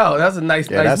check that out. That's a nice,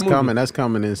 Yeah, nice that's movie. coming. That's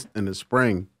coming in the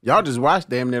spring. Y'all just watched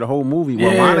damn near the whole movie.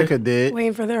 What Yeah. Monica did.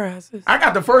 Waiting for their asses. I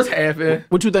got the first half in.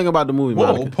 What you think about the movie,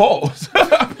 Whoa, Monica? pause.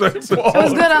 It was good.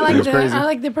 I like the crazy. I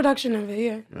like the production of it.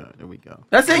 Yeah. Yeah, there we go.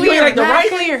 That's it. You Clear, ain't like the not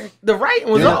writing? clear. The writing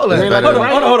was Yeah, all you that. ain't like Hold the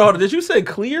on, hold on. Did you say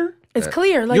clear? It's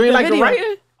clear. Like You ain't the like the video.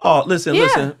 writing? Oh, listen, Yeah.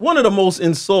 listen. One of the most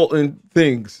insulting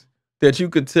things that you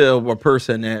could tell a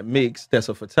person that's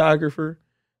a photographer,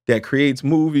 that creates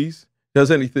movies,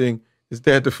 does anything, is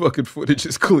that the fucking footage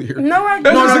is clear. No, I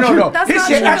No. That's His not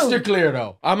shit true. extra clear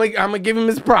though. I'm gonna give him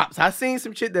his props. I seen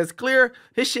some shit that's clear.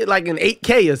 His shit like in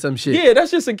 8K or some shit. Yeah,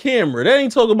 that's just a camera. That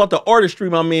ain't talking about the artistry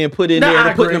my man put in Nah, there I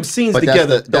and putting agree. them scenes But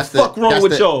together. that's the fuck wrong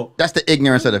with y'all? That's the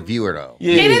ignorance of the viewer, though.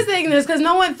 Yeah. It is the ignorance because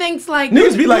no one thinks like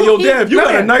Niggas be like, yo, Dev, you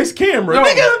got no. a nice camera. No.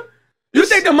 Nigga. You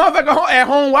think the motherfucker at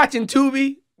home watching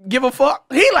Tubi give a fuck?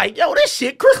 He like, yo, this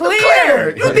shit crystal clear.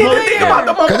 You need to think about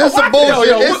the motherfucker. Cause it's some watching it. bullshit.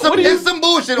 yo, It's what do you- it's some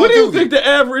bullshit What on do you Tubi. think the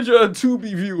average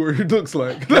Tubi viewer looks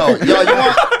like? Yo, you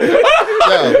want?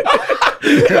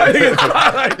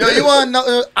 Yo, you want to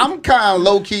know? I'm kind of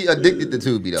low key addicted to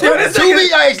Tubi though. this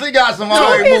Tubi actually got some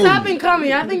alright Tubi is up movies. and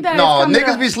coming. I think that No, it's coming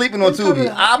niggas up. be sleeping on It's coming Tubi.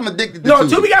 up. I'm addicted to No, Tubi.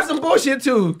 Tubi got some bullshit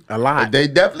too. A lot. They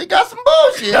definitely got some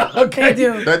bullshit. They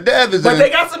do. The Dev is But in. they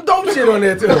got some dope shit on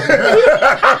there too.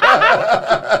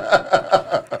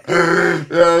 You know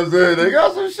what I'm saying? They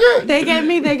got some shit. They get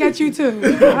me. They got you too.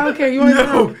 I don't care. You on your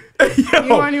own.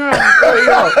 You on your own.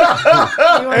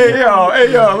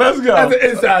 Hey, yo, let's go. That's an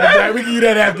insider, Jack. We can do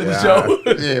that after the show.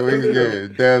 Yeah, we can get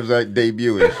it. Dev's like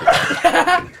debut and shit.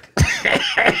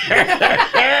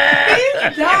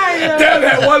 Dying. Damn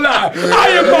that one line. I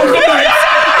am Malcolm X.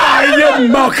 I Yeah,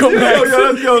 Malcolm X.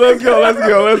 Let's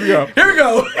go. Here we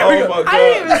go. Oh my I God.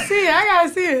 didn't even see it. I gotta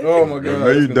see it. Oh my God. No,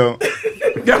 you don't.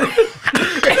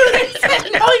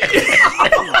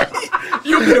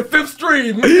 You be the fifth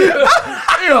stream. Yeah.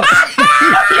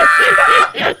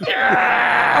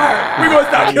 We're gonna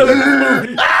stop killing this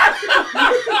movie.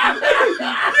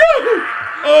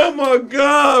 Oh my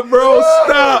God, bro.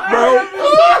 Stop, bro.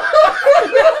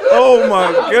 Oh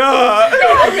my God.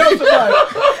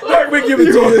 We give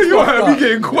it to him. You have me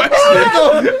getting questioned.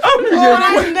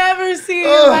 I've never seen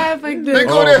you laugh like this. They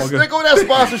go that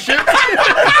sponsorship.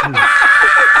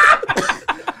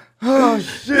 Oh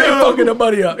shit! They're fucking the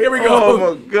money up. Here we go.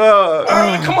 Oh my God. All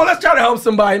right, come on, let's try to help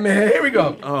somebody, man. Here we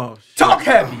go. Oh shit. Talk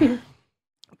heavy.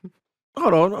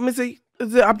 Hold on, let me see.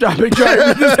 I'm trying to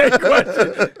answer the same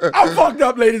question. I'm fucked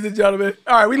up, ladies and gentlemen.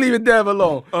 All right, we leaving Dev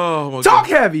alone. Oh my Talk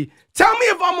God. heavy. Tell me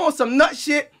if I'm on some nut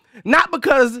shit, not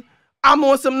because I'm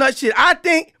on some nut shit. I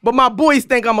think, but my boys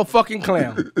think I'm a fucking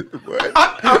clown.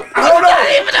 Hold on.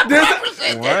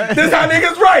 This how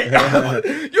niggas right.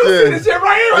 You see this shit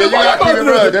right here? Yeah, you gotta keep it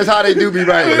real. That's how they do be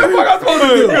right. What the fuck I'm supposed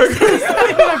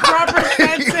to do? Proper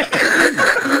sentence.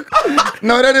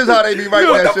 No, that is how they be right.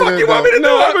 What the That shit fuck is, you want me to do?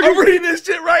 though. I'm reading this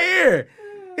shit right here.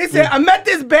 He said, I met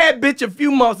this bad bitch a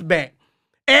few months back.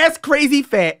 Ass crazy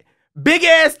fat, big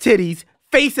ass titties,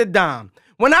 face a dime.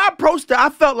 When I approached her, I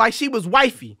felt like she was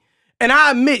wifey. And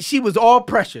I admit she was all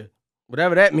pressure.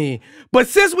 Whatever that mean. But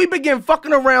since we began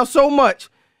fucking around so much,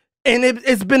 and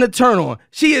it's been a turn on.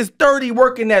 She is 30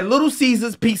 working at Little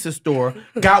Caesars Pizza Store.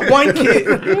 Got one kid.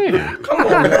 Come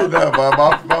on, man.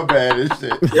 My bad. This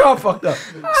shit. Y'all fucked up.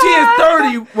 She is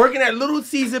 30, working at Little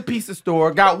Caesar Pizza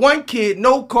Store, got one kid,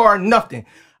 no car, nothing.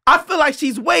 I feel like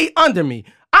she's way under me.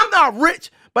 I'm not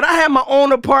rich, but I have my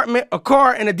own apartment, a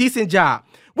car, and a decent job.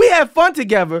 We have fun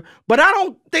together, but I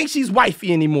don't think she's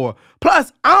wifey anymore.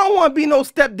 Plus, I don't want to be no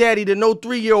stepdaddy to no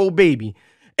 3-year-old baby.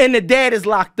 And the dad is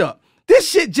locked up. This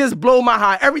shit just blow my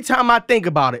high every time I think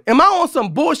about it. Am I on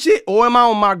some bullshit or am I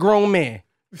on my grown man?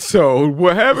 So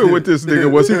what happened with this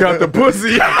nigga was he got the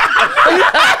pussy.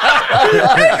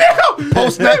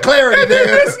 Post that clarity, nigga.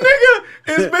 This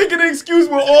nigga is making an excuse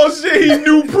with all shit he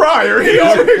knew prior. He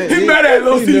met at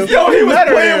Little Caesars. Yo, he was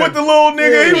playing with the little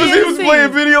nigga. He was PNC.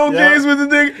 playing video games with the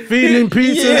nigga. Feeding him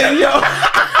pizza. Yeah, yo.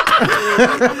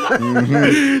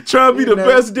 Trying to be the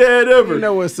best dad ever. You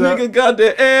know what's up. Nigga got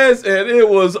the ass and it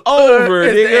was over,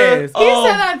 It's the nigga. ass. He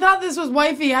said I thought this was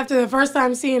wifey after the first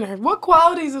time seeing her. What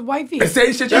qualities is wifey? The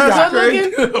same shit you Good got.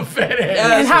 looking? Fat ass.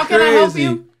 And how can I help crazy.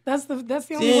 you? That's the only one.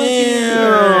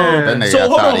 That nigga So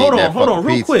got tired of eating that hold on, fucking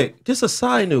real pizza. quick. Just a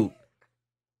side note.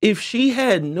 If she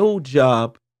had no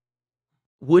job,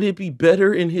 would it be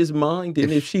better in his mind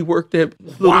than if she worked at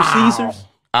Little Caesars?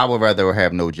 I would rather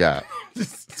have no job.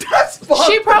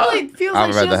 She probably feels I like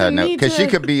would she rather have doesn't no, need because to. she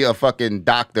could be a fucking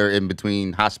doctor in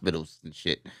between hospitals and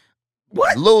shit.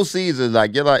 What? Little Caesars,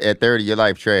 like you're like at 30, your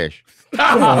life trash.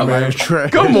 Come on, man.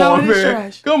 Come No, on, it is man.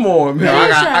 trash. Come on, man. No, I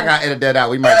got trash. to edit that out.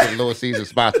 We might get Little Caesars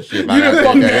sponsorship. I done got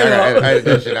fucked to that edit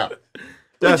that shit out.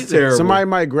 That's terrible. Somebody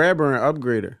might grab her and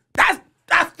upgrade her.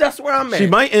 That's where I'm at. She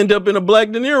might end up in a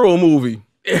Black De Niro movie.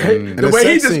 The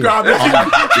way he sex scene. described it, she's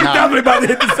definitely about to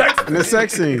hit the sex. In the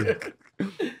sex scene.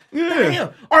 Damn.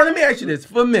 All right, let me ask you this.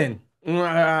 For men,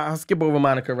 I'll skip over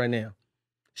Monica right now.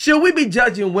 Should we be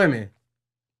judging women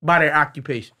by their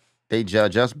occupation? They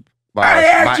judge us by. I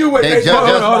asked you what they judge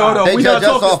us. hold on. They We judge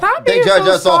not us talking- off. Stop They being judge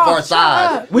so us off our soft. size.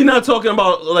 Shut up. We're not talking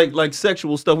about like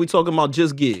sexual stuff. We're talking about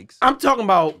just gigs. I'm talking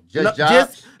about Just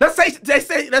jobs? let's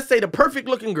say the perfect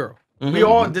looking girl. We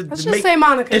all Let's just say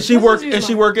Monica. And she Let's work just use and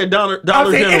she Monica. work at Dollar I'll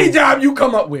say General. any job you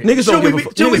come up with. Niggas don't give a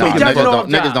fuck. Should we Niggas be don't judging off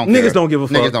Niggas jobs? don't Niggas care. don't give a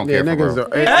fuck. Niggas don't care for niggas real.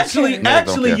 don't. Actually,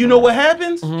 care you for know real. what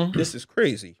happens? This is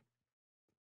crazy.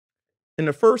 In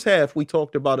the first half, we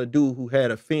talked about a dude who had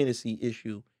a fantasy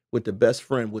issue with the best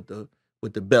friend with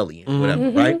the belly and whatever,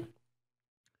 right?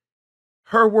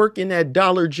 Her working at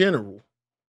Dollar General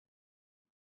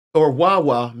or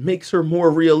Wawa makes her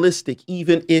more realistic,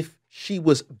 even if she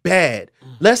was bad.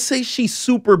 Let's say she's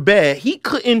super bad. He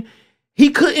couldn't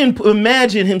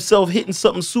imagine himself hitting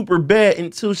something super bad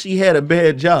until she had a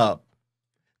bad job.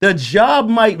 The job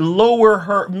might lower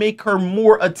her, make her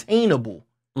more attainable.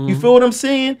 You feel what I'm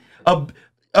saying?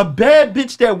 A bad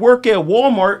bitch that work at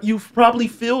Walmart, you probably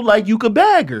feel like you could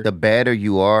bag her. The badder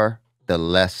you are, the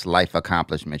less life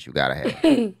accomplishments you gotta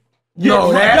have.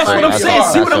 No, that's what I'm that's saying.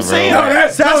 all- See what that's I'm a saying?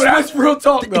 real- That's real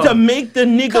talk. To make the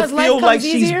nigga 'Cause life feel like comes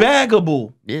she's easier?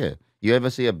 baggable. Yeah. You ever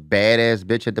see a badass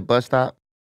bitch at the bus stop?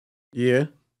 Yeah.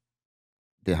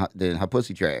 then her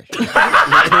pussy trash. But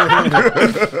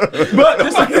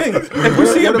this is the thing. If we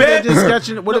see a bad,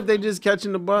 what if they just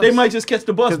catching the bus? they might just catch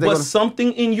the bus, but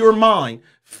something in your mind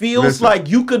feels like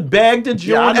you could bag the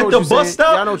joint at the bus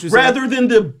stop rather than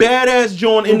the badass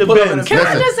joint in the Benz. Can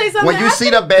I just say something? When you see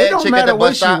the bad chick at the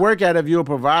bus stop, she work at if you're a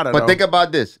provider. But think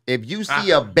about this: if you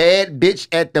see a bad bitch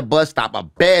at the bus stop, a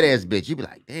badass bitch, you be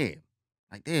like,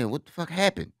 damn, what the fuck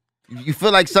happened? You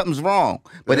feel like something's wrong.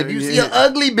 But if you see an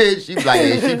ugly bitch, you be like,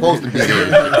 hey, she's supposed to be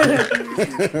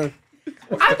there.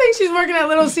 I think she's working at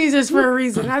Little Caesars for a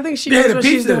reason. I think she knows what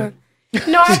she's doing.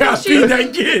 No, I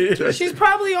think she's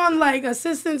probably on like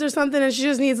assistance or something, and she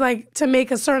just needs like to make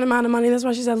a certain amount of money. That's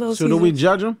why she's at Little Caesars. So do we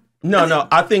judge them? No.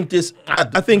 I think this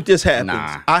happens.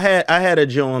 Nah. I had a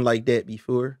joint like that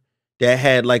before. That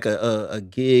had like a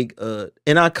gig,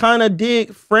 and I kind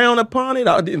of frown upon it.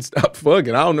 I didn't stop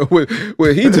fucking. I don't know what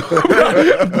he talking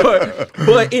about,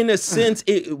 but in a sense,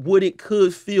 what it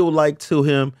could feel like to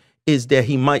him is that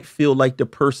he might feel like the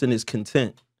person is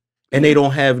content, and they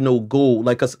don't have no goal.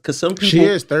 Like, cause some people, she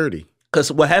is 30.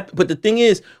 Cause what happened? But the thing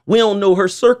is, we don't know her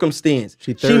circumstance.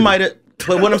 She might have.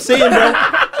 But what I'm saying, bro.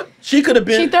 She could have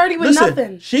been. She 30 with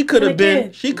nothing. She could have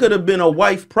been. She could have been a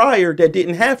wife prior that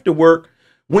didn't have to work.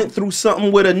 Went through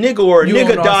something with a nigga or a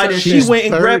nigga died and she went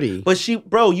and grabbed. But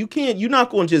you're not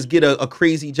going to just get a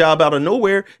crazy job out of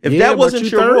nowhere. If that wasn't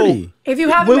your role, if you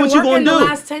haven't been working in the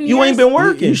last 10 years, you ain't been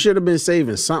working. You should have been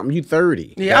saving something. You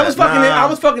 30. Yeah, I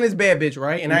was fucking this bad bitch,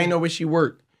 right? And I didn't know where she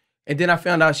worked. And then I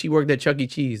found out she worked at Chuck E.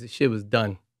 Cheese. The shit was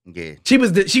done. Yeah. She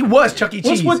was Chuck E.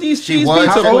 Cheese. What's with these cheese was,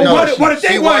 pizza? What the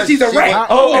thing was, she's a rat.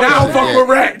 And I don't fuck with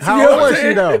rats. How old was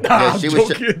she though? Yeah, she was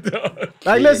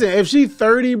like, listen, if she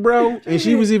 30, bro, and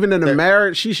she was even in a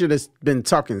marriage, she should have been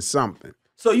tucking something.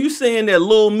 So you saying that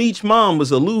Lil Meech's mom was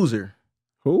a loser?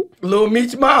 Who? Lil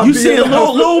Meech's mom. You saying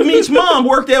Lil Meech's mom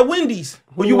worked at Wendy's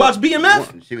when you watch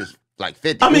BMF? She was like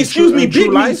 50. I mean, excuse me,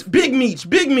 Big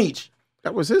Meech.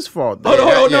 That was his fault. Hold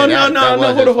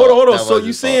on. So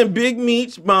you saying Big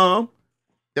Meech's mom?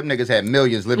 Them niggas had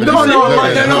millions living. No,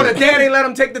 the dad ain't let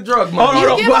him take the drug money.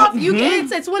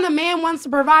 It's when a man wants to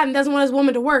provide and doesn't want his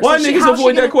woman to work. Why niggas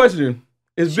avoid that question?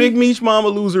 Is Big Meech's mom a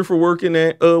loser for working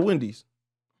at Wendy's?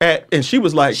 And she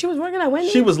was like, she was working at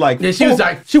Wendy's. She was like, she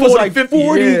was like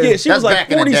 40. Yeah, she was like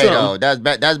 40 something.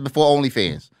 That's before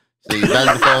OnlyFans. See,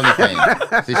 that's before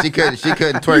OnlyFans. See, she couldn't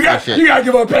twerk and shit. You gotta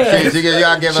give her a pass. You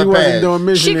gotta give her a wasn't doing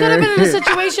missionary. She could have been in a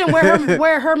situation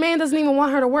where her man doesn't even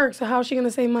want her to work. So how is she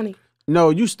gonna save money? No,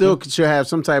 you still should have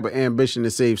some type of ambition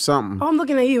to save something. Oh, I'm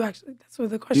looking at you, actually. That's what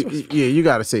the question was. Yeah, you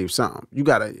got to save something. You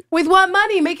got to. With what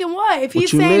money? Making what? If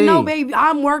he's saying, no, baby,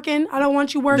 I'm working. I don't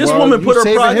want you working. This woman put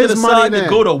her pride aside to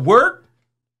go to work.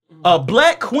 A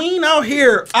black queen out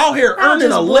here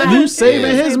earning a living. You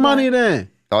saving his money then.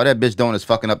 All that bitch doing is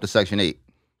fucking up the Section 8.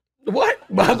 What?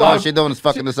 All she doing is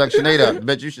fucking the Section 8 up.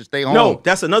 Bet you should stay home. No,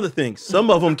 that's another thing. Some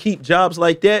of them keep jobs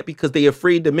like that because they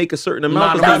afraid to make a certain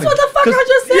amount. That's what the fuck I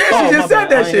just said. Yeah, she just said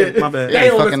that shit. My bad. They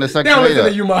fucking the Section 8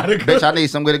 up. You, Monica. Bitch, I need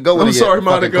somewhere to go with it. I'm sorry,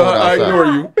 Monica. I ignore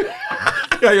you.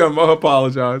 I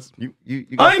apologize. You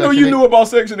I didn't know you knew about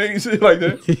Section 8 and shit like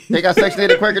that. They got Section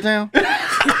 8 at Quakertown?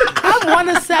 I'm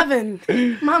 1 of 7.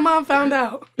 My mom found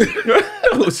out.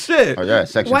 Oh, shit. Oh, yeah,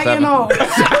 Section White 7. and all.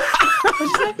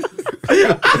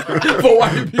 For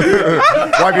white people.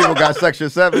 White people got Section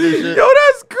 7 and shit. Yo,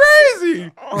 that's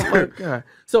crazy. Oh, my God.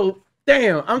 So,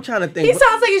 damn, I'm trying to think. He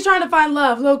sounds like he's trying to find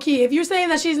love, low key. If you're saying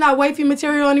that she's not wifey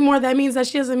material anymore, that means that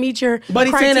she doesn't meet your But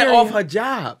he's criteria. saying that off her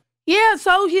job. Yeah,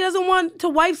 so he doesn't want to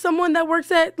wife someone that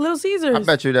works at Little Caesars. I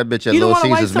bet you that bitch at You don't Little want to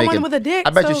wife Caesars someone making. with a dick.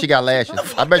 I bet you she got lashes.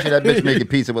 I bet you that bitch making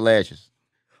pizza with lashes.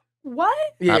 What?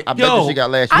 Yeah. I bet you she got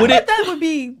lashes. I bet that would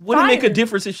be Would it make a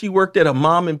difference if she worked at a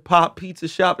mom and pop pizza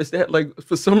shop? Is that like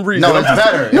for some reason? No, it's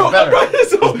better.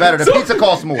 It's better. The pizza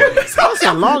costs more. As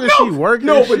long as she working.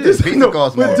 No, but this Pizza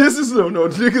costs more. But this is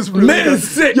niggas really Man is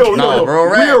sick. Yo, Nah, no, bro,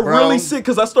 we rap, are bro. really sick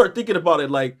because I start thinking about it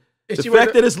like. The she fact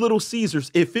work- that it's Little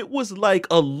Caesars, if it was like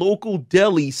a local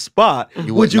deli spot,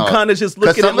 would wouldn't you know. kind of just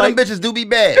look at it Some like of them bitches do be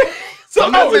bad.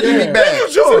 some of them bitches be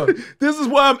bad. Sure. This is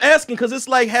why I'm asking because it's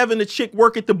like having a chick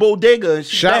work at the bodega and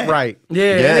she's bad. ShopRite.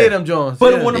 Yeah, Yeah. they them Jones.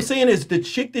 But yeah. what I'm saying is the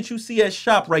chick that you see at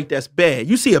ShopRite that's bad.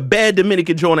 You see a bad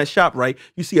Dominican joint at ShopRite.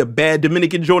 You see a bad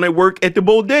Dominican joint at work at the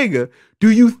bodega.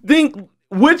 Do you think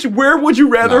where would you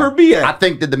rather her be at? I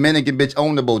think the Dominican bitch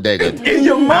owned the bodega. In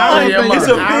your mind, it's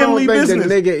a I don't family think business.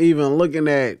 the nigga even looking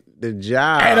at the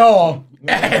job. At all.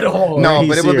 At all. No, He's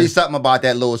but it would be serious. something about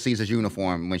that Little Caesars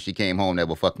uniform when she came home that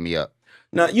would fuck me up.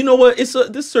 Now, you know what? It's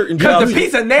this certain Because job. the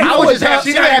pizza now. I would just have-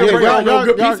 She she not had even to bring bring out no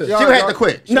good y'all- pizza. y'all- She would have to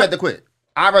quit. She would have to quit.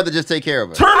 I'd rather just take care of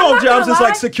her. Turn I'm off not jobs gonna is lie.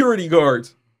 like security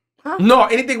guards. Huh? No,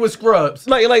 anything with scrubs.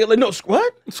 Like no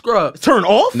what? Scrubs. Turn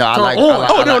off? No, I turn like- on. I like-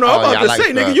 oh no, no, I'm yeah, about I to like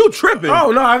say, nigga, scrubs. you tripping.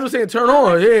 Oh no, I was saying turn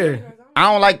on. Yeah.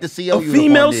 I don't like the CO A uniform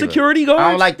female either. security guard? I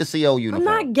don't like the CO I'm uniform.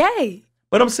 not gay.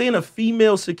 But I'm saying a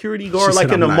female security guard, She like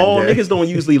said in the I'm not mall, gay. niggas don't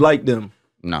usually like them.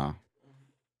 No.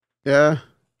 Yeah.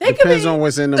 They could Depends be. on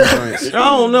what's in them joints. I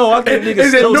don't know. I think niggas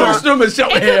Is it still Nordstrom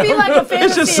and It could be like a fantasy.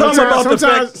 It's just something about the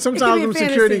fact. Sometimes be a them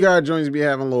security fantasy. guard joints be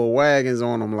having little wagons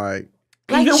on them, like.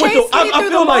 Like Even with chase the, me I through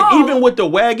feel the like mall. even with the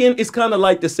wagon, it's kind of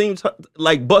like the same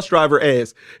like bus driver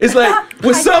ass. It's like I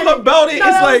with get something it. about it, No,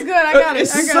 it's that was like good. I got it.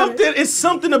 it's I got something. it. It's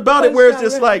something about it Bus where it's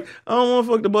just driver. like I don't want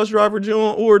to fuck the bus driver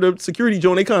John or the security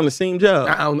John. They kind of the same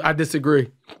job. I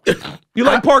disagree. You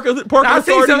like parking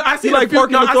authority? You like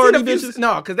parking authority bitches?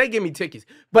 No, because they give me tickets.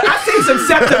 But I seen some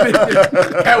SEPTA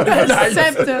bitches. That was nice.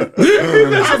 SEPTA.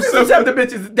 I seen some SEPTA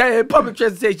bitches that had public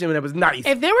transportation that was nice.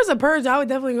 If there was a purge, I would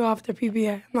definitely go off the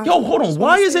PPA. Yo, hold on.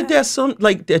 Why is it that some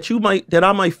like that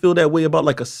I might feel that way about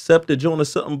like a SEPTA joint or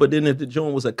something, but then if the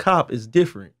joint was a cop, it's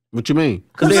different? What you mean?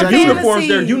 Because It's their a uniforms,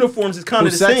 their fantasy. uniforms is kind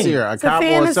of Who's the same. sexier, a It's a cop or a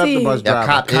fantasy. SEPTA bus Yeah, driver?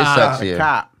 cop is sexier. A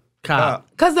cop. Cop.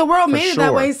 Because the world made it that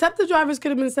sure. way. SEPTA drivers could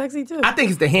have been sexy too. I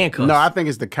think it's the handcuffs. No, I think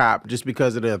it's the cop, just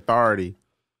because of the authority.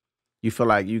 You feel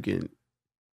like you can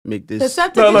make this. The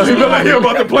SEPTA. No, could- he like he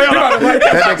about to play on That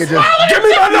nigga just, Give me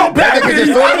my notepad. that nigga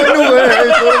just thought of a new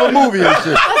thought of a movie and shit.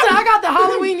 Listen, I got the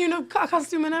Halloween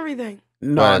costume and everything.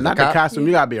 No, What, as a not the cop? costume.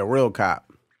 You gotta be a real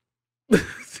cop.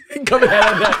 Come at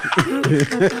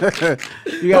that.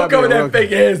 You Don't gotta come with be a real that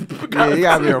fake ass. Yeah, you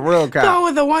gotta be a real Going cop.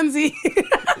 with the onesie.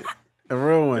 A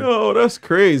real one. Oh, that's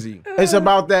crazy. It's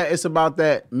about that. It's about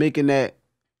that making that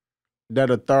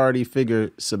authority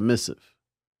figure submissive.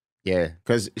 Yeah.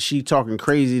 Cause she talking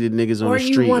crazy to niggas on or the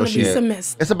you street. want Or to be she,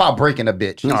 submissive. It's about breaking a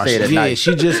bitch. no, say it at she, yeah, night.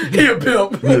 she just. He a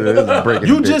pimp. It's breaking a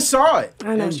You bitch. just saw it.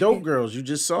 I know In she Dope did. Girls, you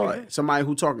just saw it. Somebody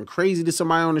who talking crazy to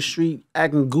somebody on the street,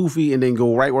 acting goofy, and then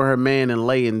go right with her man and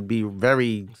lay and be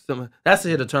very That's a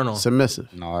hit to turn on.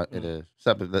 submissive. No, it is.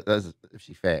 Except if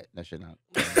she fat. That shit not.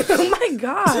 Oh my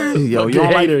god. Yo, you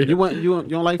don't like you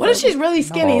don't like. What fat if she's really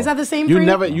skinny? No. Is that the same You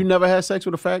for never had sex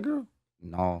with a fat girl?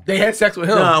 No. They had sex with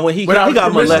him. Nah, when he without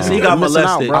got permission. molested. He got You're missing out,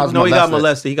 molested. bro. I was No, he got molested.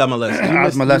 molested. He got molested. I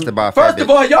was molested by a fat First bitch. of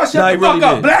all, y'all shut Nah, the he really fuck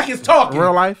up. did. Black is talking.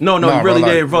 Real life? No, he No, really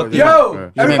real did. life. Fuck you.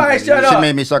 Yo, everybody shut She up.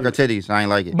 made me suck her titties. I ain't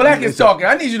like it. Black is talking.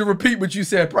 I need you to repeat what you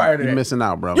said prior to You that. missing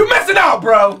out, bro. You missing out,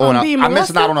 bro. Oh, no, being I'm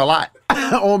missing out on a lot.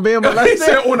 on being He molested?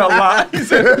 said on a lie. He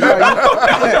said,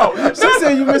 no. She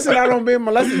said you missing out on being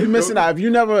molested. You missing out. If you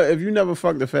never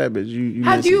fucked a fat bitch, you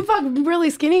Have missing. you fuck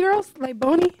really skinny girls? Like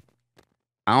bony?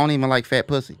 I don't even like fat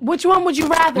pussy. Which one would you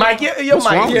rather? Mike, your What's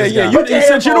wrong mic. with Yeah, this yeah. guy? You, Put your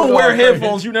since you don't headphones wear on,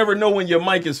 headphones, you never know when your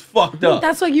mic is fucked up.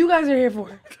 That's what you guys are here for.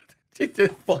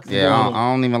 Fuck Yeah,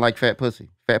 I don't even like fat pussy.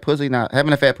 Fat pussy not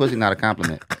having a fat pussy not a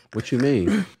compliment. What you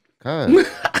mean? Cause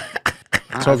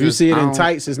So if you see it I in don't-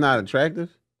 tights, it's not attractive?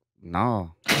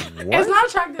 no. It's not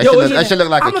attractive. That shit look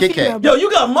like I'm a Kit female, Kat. Yo, you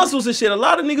got muscles and shit. A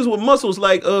lot of niggas with muscles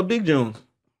like Big Jones.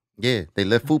 Yeah, they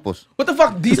lift fupas. What the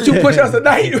fuck? These two push-ups a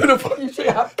night? What the fuck you say?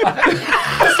 That's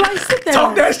why I sit there.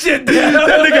 Talk that shit down.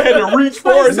 That nigga had to reach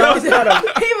for his No, house. it's not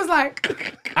a- He was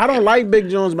like, I don't like Big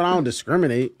Jones, but I don't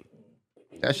discriminate.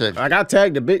 That shit. Like I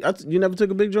tagged a big. You never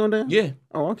took a Big Joint down? Yeah.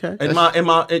 Oh, okay.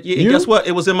 Guess what?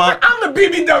 It was in my. I'm the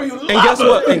BBW And guess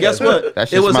what? And guess what? That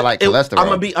shit smell like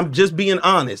cholesterol. I'm just being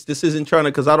honest. This isn't trying to,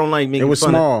 because I don't like making It was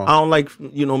fun small. of. I don't like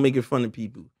making fun of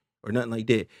people or nothing like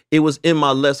that. It was in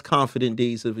my less confident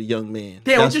days of a young man.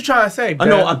 Damn, what you trying to say, I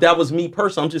know Bev? that was me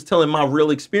personally. I'm just telling my real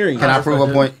experience. Can I prove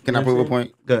a point? Can I prove a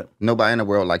point? Good. Nobody in the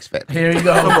world likes fat people. Here you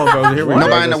go. Come on, bro. Here we go.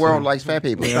 Nobody in the world likes fat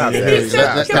people. Stop He that.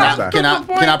 said, Stop. Can I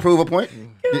Can I prove a point?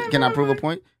 Can I prove a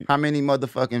point? How many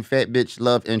motherfucking fat bitch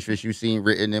love interests you seen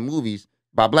written in movies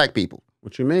by black people?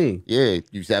 What you mean? Yeah,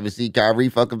 you ever see Kyrie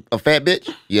fuck a fat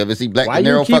bitch? You ever see Black Why De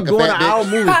you Niro keep fuck a going to fat our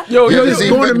bitch? movie? Yo, You yo, ever yo. see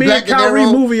going to me Black and De Kyrie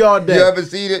Niro? movie all day.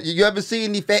 You ever see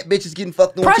any fat bitches getting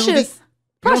fucked on Tubi? Precious. You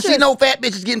don't see Precious. no fat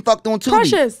bitches getting fucked on Tubi.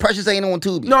 Precious. Precious ain't on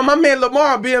Tubi. No, my man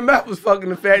Lamar BMF was fucking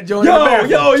the fat joint. Yo, in the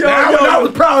bathroom. yo, yo, Now, yo. I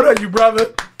was proud of you, brother.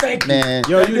 Thank you. Man,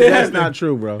 Yo, that's not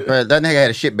true, bro. bro, that nigga had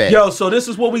a shit bag. Yo, so this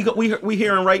is what we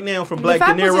hearing right now from Black De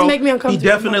fat pussies Niro. make me He uncomfortable.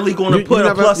 definitely going to You put a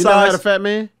never, plus you never had size. a fat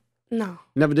man? No.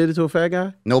 Never did it to a fat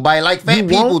guy? Nobody like fat You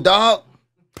people, won't? dog.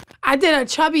 I did a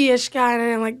chubby-ish guy and I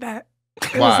didn't like that.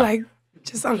 It Why? was like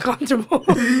just uncomfortable.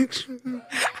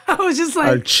 I was just A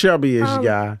like, chubby-ish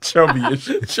guy.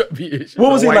 Chubby-ish.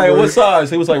 What was he White like? boy. What size?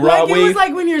 He was like Rod it was Wave.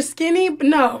 like when you're skinny. But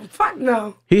no, fuck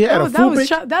no. He had That was a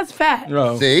fupa. that's fat.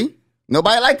 No. See?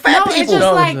 Nobody like fat No, it's people. just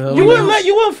No, like no. You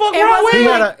wouldn't fuck It Rod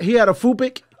wasn't Wave? He had a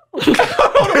fupic. Wait,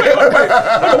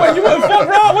 you wouldn't fuck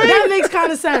Rod Wave? That makes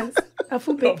kind of sense. A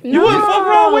fupa. You wouldn't fuck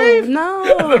Rod Wave?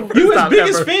 No. You his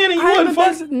biggest fan and you wouldn't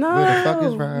fuck? No. Where the fuck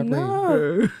is Rod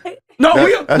Wave?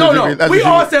 No. We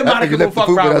all said Monica will fuck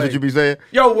Rod That's what Wave. you be saying?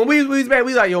 Yo, when we was back,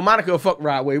 we like, yo, Monica will fuck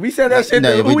Rod Wave. We said that shit.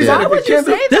 No, we Who we did. said Why it would to you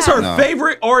Kendall? say This that? her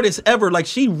favorite artist ever. Like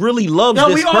she really loves No,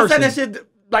 this we all person. said that shit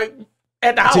like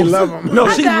at the house. She love him. No,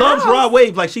 At she the loves house. Rod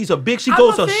Wave. Like she I'm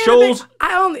goes a to fan shows. of it.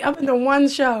 I only up into one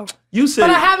show, You said but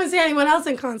I haven't seen anyone else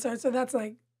in concert, so that's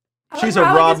like. she's a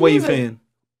Rod Wave fan.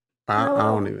 I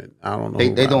don't know. They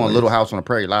who doing Rod Little Wave House on the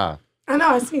Prairie live. I know.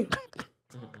 I see.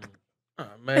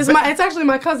 Man, It's actually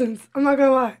my cousins. I'm not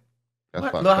gonna lie. That's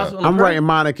What? fucked Little House up. on the I'm Prairie? writing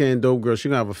Monica and Dope Girl. She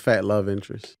gonna have a fat love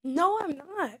interest. No, I'm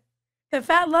not. The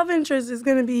fat love interest is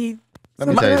gonna be. Let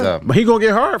me tell you something. But he gonna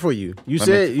get hard for you. You Let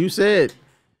me- said.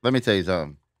 Let me tell you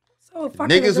something. So fucking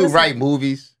Niggas who aggressive. write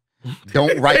movies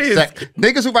don't write sex.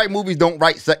 Niggas who write movies don't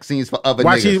write sex scenes for other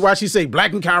niggas. Why she say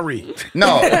Black and Kyrie?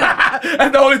 No.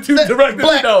 That's the only two directors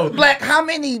we know. Black, how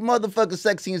many motherfucking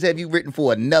sex scenes have you written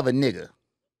for another nigga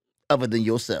other than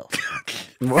yourself?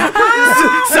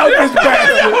 Selfish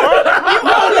bastard.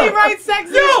 You only write sex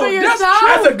scenes for yourself.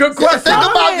 That's a good question. Think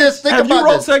about this. Think Have you about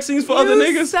wrote this. sex scenes for other You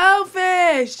niggas?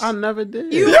 selfish. I never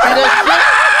did. You See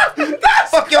that shit?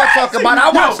 Fuck y'all talking about? I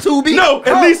watched Tubi. No,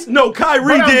 at least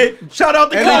Kyrie did. Shout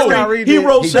out to At least Kyrie. Kyrie He did.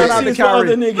 wrote He sex did. scenes for Shout out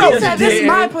to other Kyrie. niggas. he said, "This is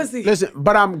my pussy." Listen,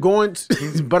 but I'm going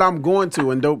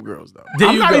to in Dope Girls though. There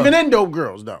I'm you not go. even in Dope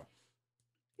Girls though.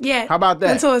 Yeah. How about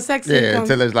that? Until a sex scene Yeah, comes.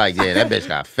 until it's like, yeah, that bitch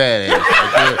got fat ass.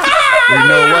 Like, yeah. You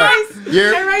know what?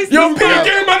 Yeah. Erase Yo, these Pete, things.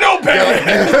 give me my notepad.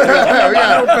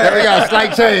 we got a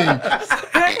slight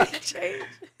change. Change.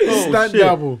 Stunt shit.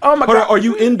 double. Oh my Hold on, god. are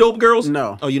you in Dope Girls?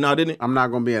 No. Oh, you're not in it? I'm not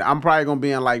gonna be in. I'm probably gonna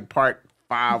be in like part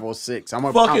 5 or 6.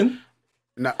 Fucking.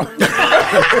 No.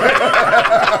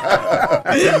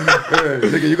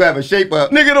 Nigga, you gotta have a shape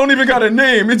up. Nigga don't even got a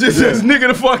name. It just says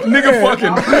nigga fucking.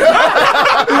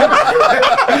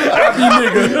 Happy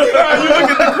nigga. You look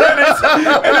at the credits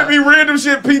and it be random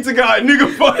shit. Pizza guy, nigga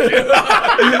fucking.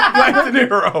 Black De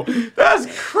Niro. That's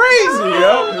crazy,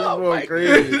 yo. Boy,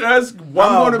 crazy. That's I'm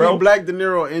wild, gonna bro. be Black De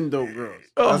Niro in Dope Girls.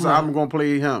 That's how I'm gonna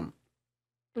play him.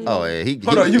 Oh, yeah.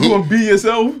 Hold on, you gonna be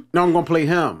yourself? No, I'm gonna play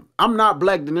him. I'm not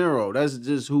Black De Niro. That's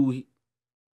just who he.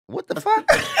 What the fuck?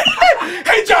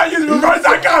 Hey, John, use reverse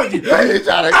psychology. I ain't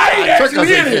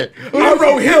actually in it. I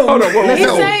wrote him. Hold on, He's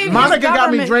No, saying his Monica got me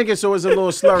government- drinking, so it's a little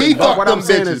slurry. He But fucked what them I'm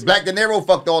saying bitches. is, Black De Niro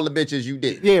fucked all the bitches you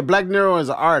did. yeah, Black De Niro is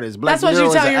an artist. Black That's what De you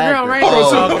Niro tell is an your girl, actor. right?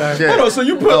 Oh, Okay. shit. Hold on, so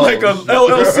you put like a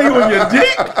LLC on your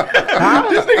dick?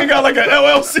 This nigga got like an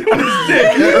LLC on his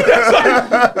dick. That's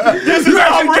like, this is You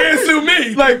how can't sue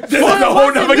me. like this Fuck is a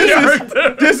whole nother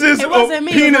character. This is It wasn't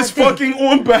me, it penis was my dick. fucking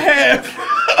on behalf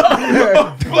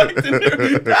of Black De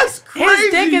Niro. That's crazy.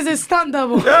 His dick is his stunt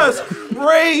double. That's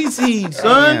crazy,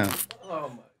 son. Damn.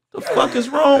 The fuck is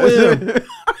wrong with him?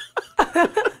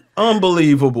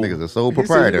 Unbelievable. Nigga's a sole He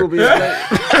said you proprietor. gonna be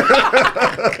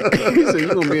in He said you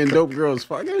gonna be in Dope Girls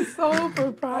fucking. So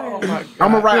proprietary.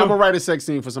 I'm gonna write a sex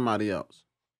scene for somebody else,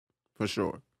 for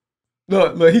sure.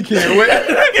 Look, he can't wait.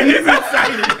 He's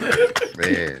excited.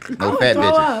 Yeah. No fat Throw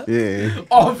bitches. up. Yeah,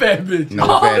 All fat bitch. No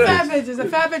All fat fat bitches. bitches. A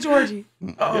fat bitch orgy.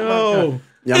 Yo.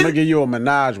 yeah. I'm gonna give you a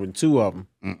menage with 2 of them.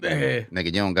 Yeah. Nigga,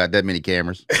 you don't got that many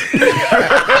cameras.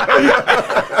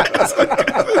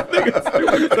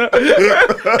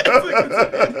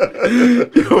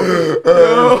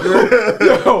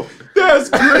 Yo, that's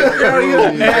crazy. Yo,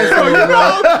 you know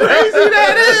how crazy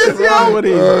that is,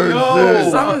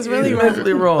 yo. Something's really wrong.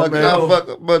 Mentally wrong, Fuck, man. how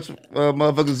much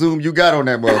motherfucking zoom you got on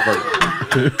that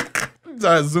motherfucker?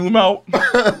 I zoom out.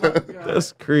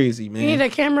 That's crazy, You need man. a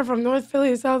camera from North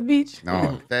Philly or South Beach?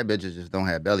 No, fat bitches just don't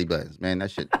have belly buttons, man.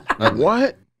 That shit ugly.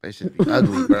 What? That shit be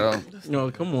ugly, bro. Yo,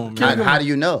 come on, man. How do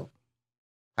you know?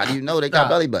 How do you know they got Stop.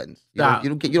 belly buttons? Stop.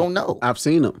 You don't know. I've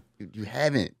seen them. You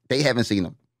haven't. They haven't seen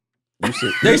them. You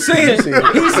see? They saying he's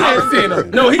saying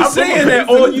no. He's saying that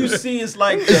all you see is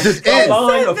like It's just a in.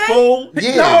 line of fold.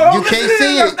 Yeah, you can't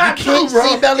see it. You can't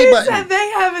see belly He button. said they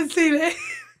haven't seen it.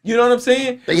 You know what I'm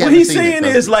saying? They What haven't he's seen it, saying though.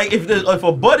 is like if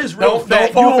a butt is real Don't fat,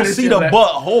 you fall for don't this see shit, the man.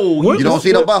 butthole. You don't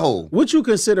see the butthole. What you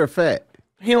consider fat?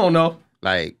 He don't know.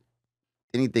 Like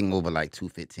anything over like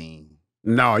 215.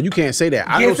 No, you can't say that.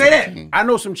 You can't say that. I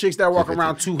know some chicks that walk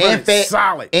around 200 And fat,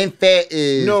 solid. And fat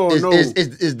is No.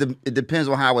 it depends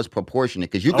on how it's proportionate.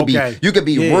 Because you could Okay.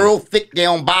 be Yeah. real thick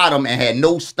down bottom and had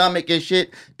no stomach and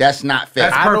shit. That's not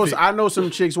fat. I know some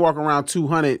chicks walk around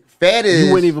 200. Fat is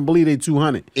You wouldn't even believe they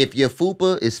 200. if your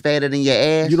fupa is fatter than your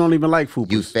ass. You don't even like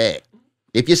fupas. You fat.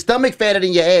 If your stomach fatter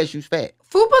than your ass, you fat.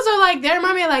 Fupas are like, they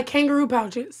remind me of like kangaroo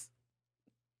pouches.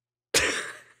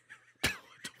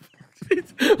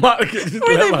 Monica just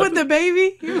Where they left put the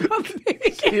baby? You put the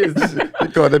baby. They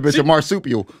call that bitch a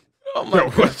marsupial. Yo,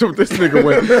 what's up this nigga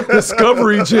with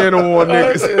Discovery Channel on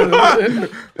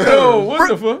niggas? Yo, what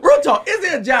the fuck? Real talk. Is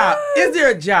there a job? Is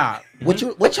there a job? What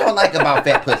y'all like about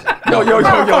fat pussy? Yo.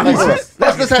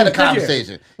 Let's have a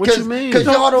conversation. What you mean? Because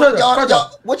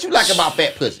y'all, what you like about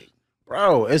fat pussy?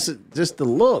 Bro, it's just the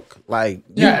look. Like,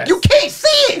 Yes. You can't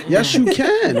see it. yes, you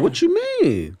can. What you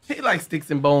mean? He like sticks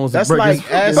and bones. That's and like burgers.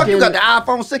 Fuck, asking. you got the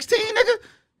iPhone 16, nigga?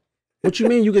 What you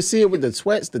mean? You can see it with the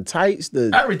sweats, the tights, the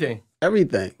everything.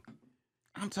 everything.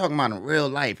 I'm talking about in real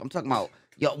life. I'm talking about,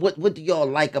 y'all, what do y'all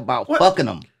like about fucking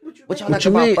them? What y'all like What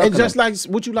you about mean? fucking It's just them? like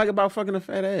what you like about fucking a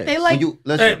fat ass. They like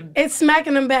Listen, it's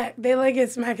smacking them back. They like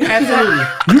it smacking them Absolutely.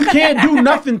 back. You can't do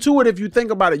nothing to it if you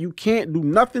think about it. You can't do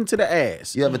nothing to the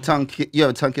ass. you ever tongue kiss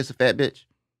a fat bitch?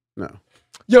 No.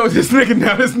 Yo, this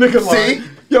nigga lying. See?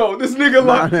 Yo, this nigga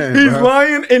lying. Lying, He's bro.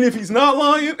 lying, and if he's not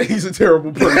lying, he's a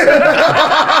terrible person.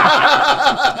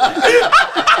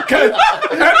 Cause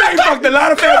that nigga fucked a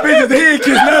lot of fat bitches. He ain't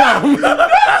kissed none of them.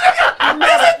 I'm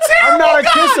not a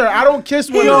kisser. I don't kiss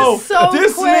women. Yo, so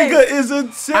this quick. nigga is a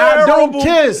I terrible. don't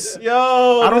kiss.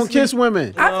 Yo, I don't this kiss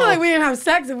women. I feel like we didn't have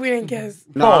sex if we didn't kiss.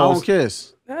 No, I don't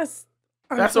kiss. That's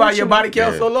That's why your body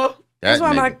count so low. That's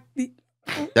why nigga, my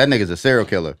that nigga's a serial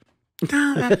killer.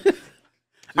 I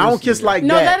don't kiss like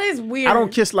no, that. that is weird. I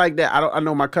don't kiss like that. I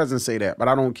know my cousins say that, but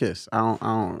I don't kiss. I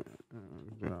don't.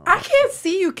 I can't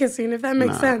see you kissing if that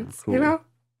makes sense. cool. You know,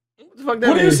 What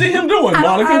do you see him doing,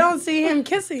 Monica? I don't see him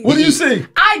kissing. What do you see?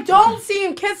 I don't see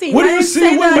him kissing. What do I you didn't see?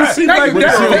 say What do that. you see Black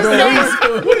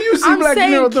Darryl? What do you see I'm Black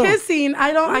saying Darryl doing? kissing.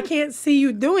 I can't see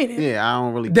you doing it. Yeah, I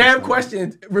don't really. Damn kiss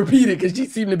question repeated because she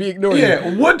seemed to be ignoring it.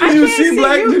 Yeah, what do I you can't see see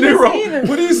Black you De kissing Niro? either.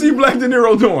 What do you see Black De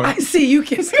Niro doing? I see you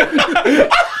kissing.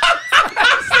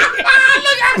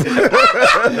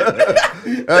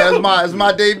 It's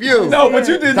my debut. No, but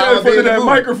you did that Tyler in front of Bailey that movie.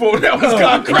 microphone. That was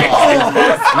kind of crazy.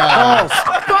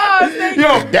 Pause, thank you.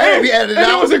 Yo, That'll be edited and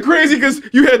it out. wasn't crazy because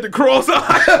you had the cross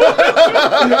eye.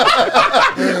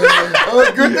 Oh,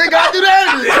 good thing I do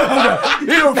that. He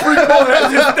don't freak out.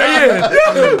 That just stay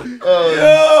in.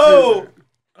 Yo.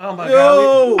 Oh my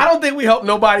Yo. god. I don't think we helped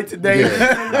nobody today.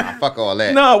 Nah, fuck all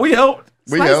that. No, we helped.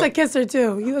 We Slice help. a kisser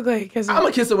too. You look like a kisser. I'm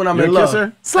a kisser when I'm You're in a love.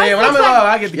 kisser? Slice Yeah, when I'm in looks like- love,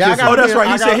 I get the Yeah, I kiss. got- Oh, that's right.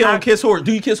 He I said he got- don't kiss whores.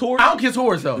 Do you kiss whores? I don't kiss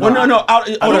whores though. No. You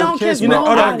don't kiss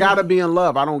nobody. I gotta be in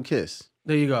love. I don't kiss.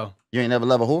 There you go. You ain't never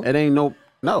love a whore? It ain't no.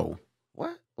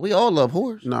 What? We all love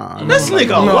whores. Nah. This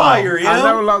nigga a liar, yo. I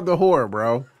never loved the whore,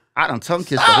 bro. I done tongue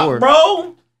kissed a Stop, whore.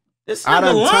 bro. This I nigga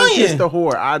done tongue kissed lying. the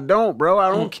whore. I don't, bro. I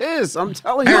don't kiss. I'm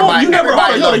telling you. Everybody- You never,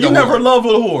 everybody hold on, love you the never whore. love a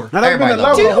whore. I never been Everybody in love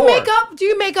loves Do with a you whore. make up? Do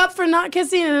you make up for not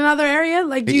kissing in another area?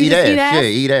 Like, do you Eat just ass. eat ass? Yeah,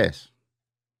 eat ass.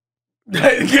 The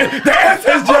ass is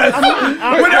just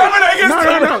whenever they get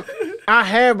No. I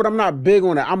have, but I'm not big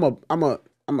on it.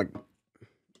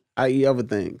 I eat other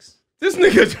things. This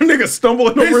nigga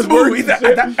stumbling over his words. That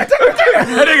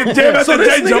nigga damn after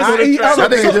day jumps on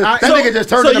the track. That nigga just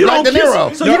turned into Black De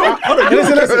Niro. So you don't, hold on, you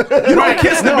don't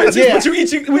kiss the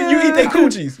bitches, but you eat their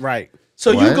coochies. Right.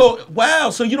 So you What? go, wow.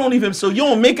 So you don't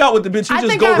make out with the bitch. You I just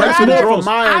think go I'd right to the rather- throat.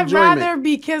 My I'd enjoyment. rather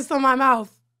be kissed on my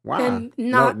mouth Why? than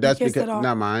not that's be kissed because. at all.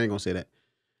 Nah, man, I ain't gonna say that.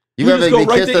 You You rather just go be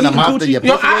right kissed there in the eating mouth than your coochie?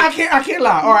 No, pussy? I can't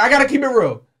lie. All right, I gotta keep it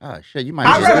real. Oh shit, you might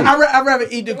just do. I'd rather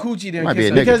eat the coochie than Might be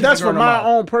kiss a her. nigga. Because that's Kiss her for on the my mouth.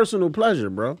 own personal pleasure,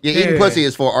 bro. Yeah, eating Yeah. pussy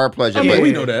is for our pleasure, Yeah, but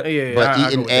we know that. Yeah, but I go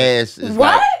eating with that. ass is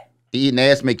What? like eating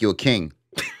ass make you a king.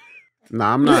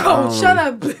 Nah, I'm not. I No, don't shut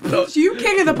really- up. You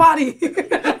king of the potty.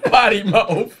 Body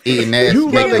mouth. Eating ass You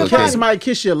make you rather a kiss king. somebody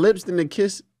kiss your lips than to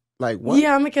kiss like what?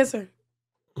 Yeah, I'm a kisser.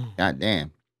 God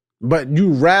damn. But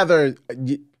you rather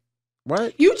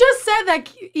what? You just said that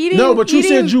eating. No, but you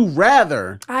eating, said you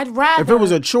rather. I'd rather. If it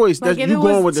was a choice, like that if you it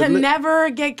going was with to the never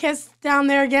get kissed down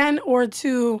there again, or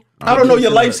to. I don't know your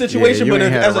life situation, you but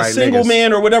ain't if, had as a right single niggas.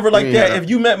 man or whatever like ain't that, had if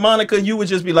you met Monica, you would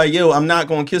just be like, yo, I'm not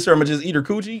going to kiss her. I'm going to just eat her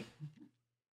coochie.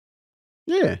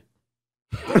 Yeah.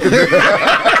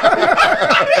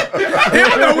 He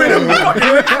don't know where the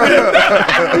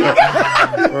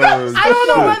I don't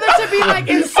know whether to be like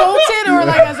insulted or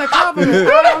like as a compliment.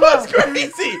 I don't know.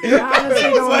 crazy. I honestly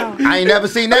don't know. I ain't never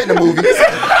seen that in a movie.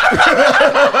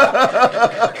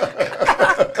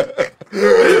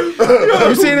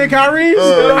 You seen it, Kyrie?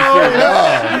 Oh,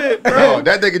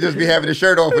 that nigga just be having his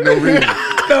shirt off for no reason.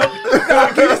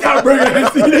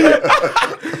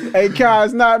 Hey, Kai,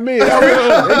 it's not me. They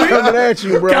coming at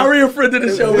you, bro. Kyrie a friend of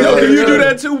the show. Yo, do you do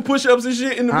that too? Push-ups and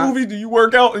shit in the movies? Do you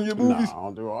work out in your movies? I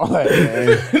don't do all that,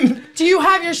 man. Do you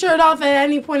have your shirt off at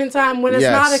any point in time when it's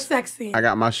Yes. not a sex scene? I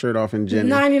got my shirt off in Jenny.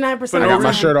 99% I got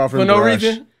my shirt off in For no Brush.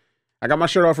 reason? I got my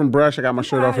shirt off from Brush. I got my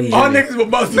shirt off from Jenny. All niggas with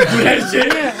muscles do that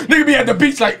shit. Nigga be at the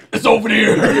beach like, it's over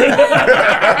there.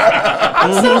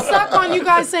 I'm still stuck on you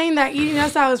guys saying that eating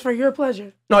ass out is for your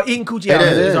pleasure. No, eating coochie It out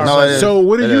is. is our No, pleasure. it is. So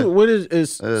what It what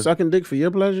is sucking dick for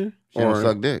your pleasure? She don't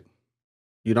suck dick.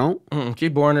 You don't?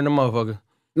 Keep boring in the motherfucker.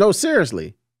 No,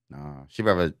 seriously. No, she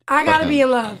rather. I gotta be in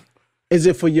love. Is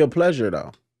it for your pleasure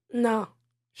though? No.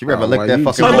 She rather Oh, lick well, that you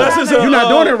fucking. too. Unless it's a, You're not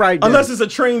doing it right then. Unless it's a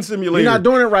train simulator. You're not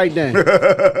doing it right then.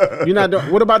 You're not doing.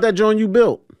 What about that joint you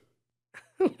built?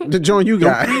 The joint you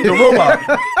got. The robot.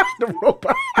 The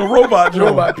robot. The robot.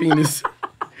 Robot penis.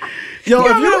 Yo,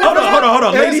 if you Hold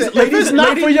on. ladies, if Ladies, it's not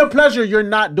ladies, for your pleasure, you're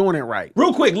not doing it right.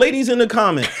 real quick, ladies in the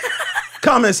comment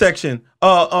section,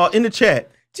 in the chat.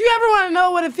 Do you ever want to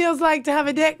know what it feels like to have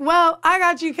a dick? Well, I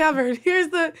got you covered. Here's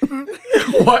the.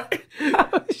 What?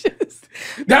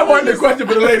 That wasn't the question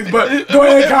for the ladies, but go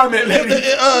ahead and comment, ladies.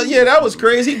 Yeah, that was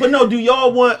crazy. But no, do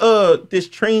y'all want this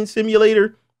train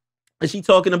simulator? Is she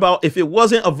talking about if it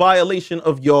wasn't a violation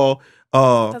of y'all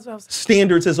That's what I was saying.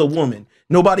 standards as a woman,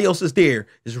 nobody else is there,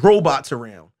 there's robots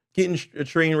around, getting a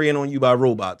train ran on you by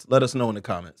robots? Let us know in the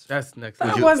comments. That's next.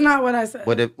 That was not what I said.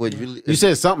 Would you? You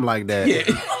said something like that. Yeah.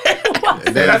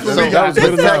 That's what we got. This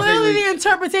is literally the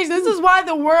interpretation. This is why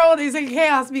the world is in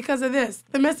chaos because of this.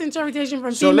 The misinterpretation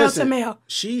from female to male.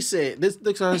 She said, this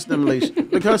looks her stimulation.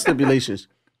 Look her stipulations.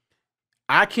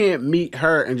 I can't meet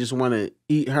her and just want to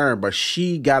eat her, but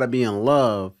she got to be in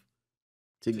love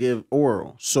to give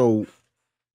oral. So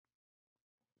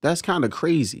that's kind of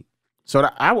crazy. So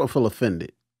I would feel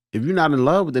offended. If you're not in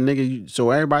love with the nigga,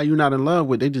 so everybody you're not in love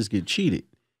with, they just get cheated.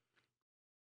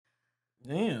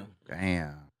 Damn.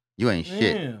 You ain't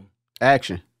shit. Damn.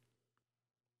 Action.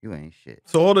 You ain't shit.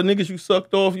 So all the niggas you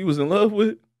sucked off, you was in love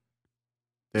with?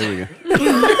 There we go.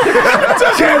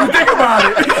 Chance to think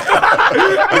about it.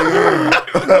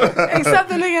 Except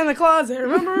the nigga in the closet,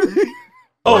 remember?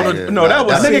 Oh, Right. no, that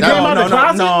was Nigga no, came out no, the no,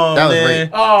 closet? no, That was man. rape.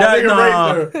 Oh,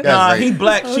 nigga raped her. Nah, rape. he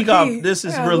black. She got. Okay. This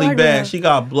is Yeah, really black bad. girl. She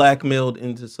got blackmailed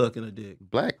into sucking a dick.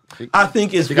 Black. I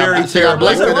think it's She got- very she got terrible.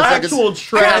 It's an blackmailed into actual I got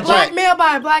tragic. blackmail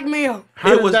by a black male.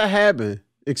 How It did was- that happen?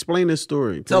 Explain this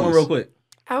story. Tell me please. real quick.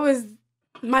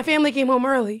 My family came home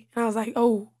early, and I was like,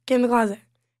 oh, get in the closet.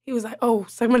 He was like, oh,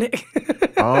 suck my dick.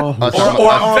 Oh, Oh, so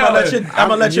Or I'm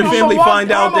gonna let your family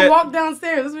find out I'm gonna that walk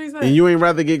downstairs. That's what he said. and you ain't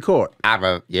rather get caught.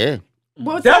 yeah.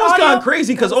 What's that was audio? kind of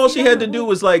crazy because all she had to do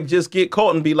was like just get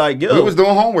caught and be like, yo. We was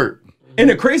doing homework. And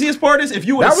the craziest part is if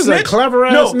you would That have was a snitched, clever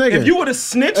ass no, nigga. if you would have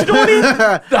snitched on it,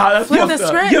 That's Flip the fucked up.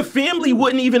 script. your family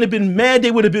wouldn't even have been mad. They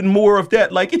would have been more of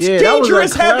that. Like it's Yeah, that was a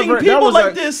dangerous having clever- that people was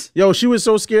like a- this. Yo, she was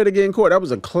so scared of getting caught. That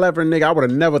was a clever nigga. I would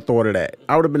have never thought of that.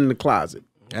 I would have been in the closet.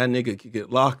 That nigga could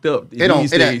get locked up It don't.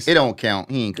 these It days. don't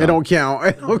count. He ain't come. It don't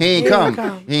count. He ain't don't come.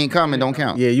 count. He ain't come. It don't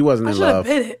count. Yeah, you wasn't I in should have love.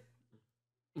 bit it.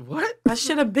 What? I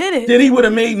should have bit it. Then he would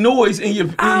have made noise in your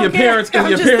I don't care. parents and I'm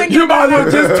your just parents. thinking You might as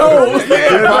well just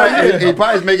told. He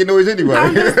probably is making noise anyway.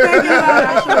 I'm just thinking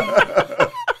about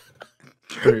it.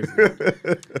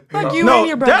 Fuck you and No,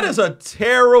 your brother. that is a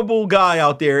terrible guy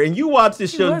out there. And you watch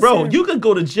this show, was bro. terrible. You could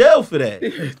go to jail for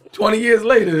that. 20 years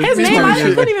later. His this name, one I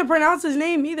shit. couldn't even pronounce his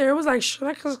name either. It was like,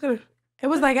 it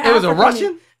was like an It was a African Russian?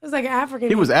 name. It was like an African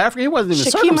He was name. African. He wasn't even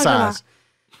Shakima circumcised.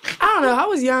 I don't know. I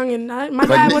was young and my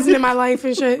dad wasn't in my life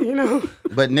and shit, you know.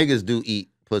 But niggas do eat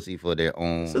pussy for their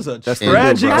own. This is a That's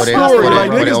tragic good, bro. story. That's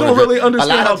Like, good. niggas don't really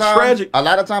understand how tragic. A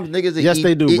lot of times niggas that Yes, eat,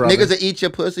 they do, eat, brother. niggas that eat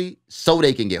your pussy so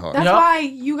they can get hard. That's Yup. why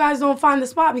you guys don't find the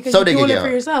spot because So you're they doing can it get for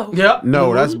her. yourself. Yep.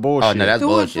 No, that's bullshit. Oh no, that's Do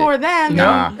bullshit. it for them.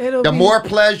 Nah. It'll The be- more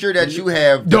pleasure that you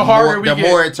have, The harder more, we the get.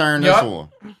 more it turns Yup. on.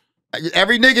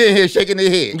 Every nigga in here shaking their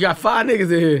You head. got 5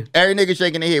 niggas in here. Every nigga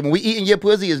shaking their head. When we eating your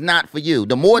pussy, is not for you.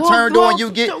 The more Well, turned well, on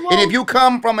you get, well- and if you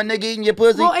come from a nigga eating your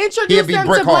pussy, Well, he'll introduce be them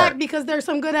brick to Black hard. because there's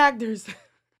some good actors.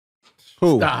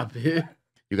 Who? Stop it.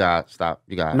 You gotta stop.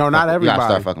 You gotta. No, not You gotta everybody.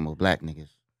 start fucking with black niggas.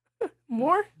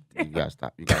 More? You gotta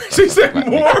stop. You gotta stop. She fucking said with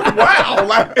more.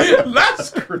 black niggas.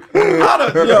 Wow. Like,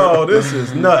 that's yo, this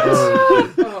is nuts.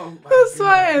 I'm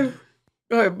sweating.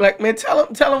 Go ahead, Black man. Tell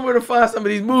him where to find some of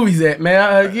these movies at,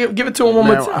 man. Give it to him one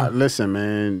Man, more time. listen,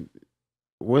 man.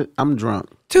 What? I'm drunk.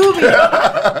 Tubi.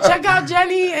 Check out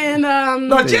Jenny and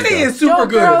No, Jenny is super Dope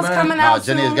good, Girls man. coming No, out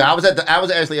Jenny is soon. good. I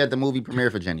was actually at the movie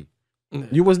premiere for Jenny.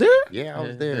 You was there? Yeah, I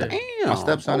was there. Damn. My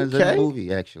stepson is in okay. the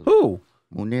movie actually. Who?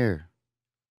 Munir.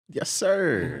 Yes,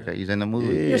 sir. He's in the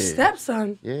movie. Yeah. Your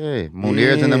stepson. Yeah,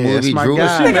 Munir's in the Yeah, movie. that's my Drew,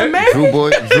 guy. Nigga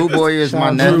married? Drew Boy is my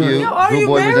Shout out Drew. nephew. Yo, are Drew you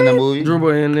Boy was in the married? movie. Drew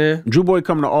Boy in there. Drew Boy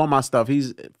come to all my stuff.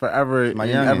 He's forever My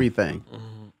in youngin'. everything.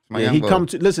 My Yeah, young he boy. come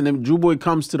to listen. If Drew Boy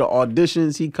comes to the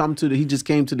auditions. He just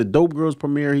came to the Dope Girls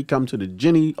premiere. He come to the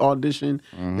Jenny audition.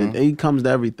 Mm-hmm. And he comes to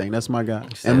everything. That's my guy.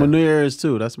 And Munir is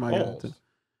too. That's my guy too.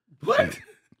 What?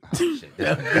 Oh, shit.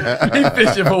 He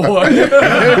fishing for one. He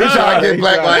trying to get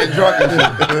black white and drunk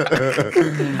and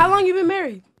shit. How long you been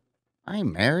married? I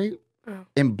ain't married. Oh.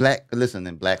 In black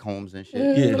homes and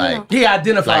shit. Yeah. Like He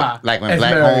identified. like when as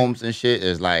black married. homes and shit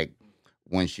is like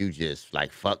once you just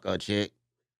like fuck a chick,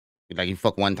 like you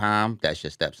fuck one time, that's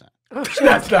your stepson. Oh, shit.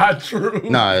 That's not true.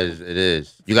 No, it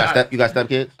is. You got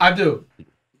stepkids? I do.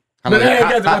 How But long, I ain't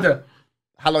got to what the-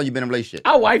 how long you been in a relationship?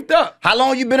 I wiped up. How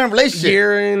long you been in a relationship?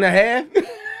 Year and a half.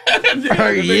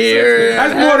 A year.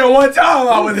 That's more than one time,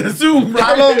 I would assume. Bro.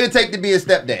 How long did it take to be a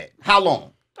stepdad? How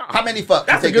long? How many fucks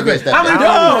That's did a it take good to be a question. stepdad?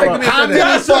 How many How fucks?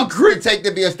 many fucks did it take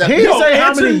to be a stepdad? He didn't say how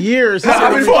answer- many years.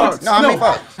 How many fucks? No, how many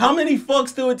fucks? How many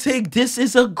fucks do it take? This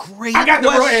is a great I got the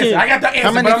real question. answer. I got the answer.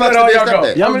 How many but I'm fucks letting all did y'all they go.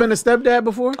 step Y'all ever been a stepdad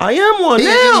before? I am one He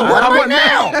now. is one right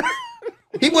now.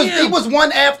 He was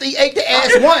one after he ate the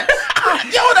ass once.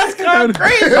 Yo, that's kind of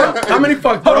crazy. How many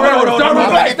fucks? Hold on. Start with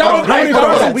black. Start with black.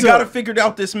 Hold on. We gotta figure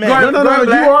out this man. No, Go you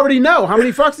black. already know. How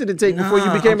many fucks did it take before you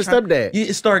became a stepdad?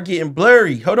 You start getting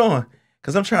blurry. Hold on,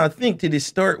 because I'm trying to think. Did it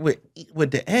start with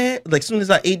the ass? Like, soon as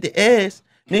I ate the ass,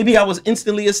 maybe I was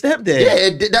instantly a stepdad.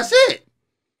 Yeah, that's it.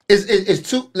 It's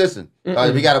two. Listen, we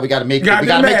gotta make Gotta we be gotta make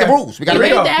the mad. rules. We gotta You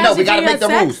make ate the ass no. We gotta before make the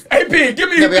you had rules. sex? Hey, P, give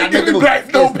Yeah, we gotta make me the black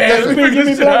rules. notepad. Listen, Let me figure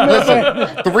this shit out.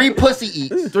 Listen, 3 pussy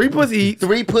eats. 3 pussy eats.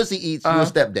 3 pussy eats. You a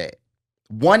stepdad.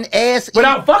 1 ass eat.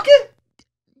 Without fucking?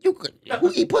 You could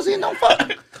who eat pussy and don't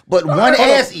fuck. But 1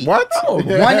 ass eat. What? 1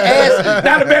 ass eat.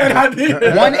 Not a bad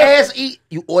idea. 1 ass eat.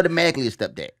 You automatically a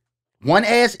stepdad. 1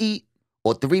 ass eat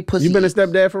or 3 pussy. You been a eats.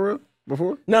 stepdad for real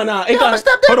before? No. Yeah, I'm a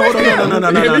stepdad. Hold on. right now. No.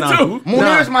 Yeah, me too.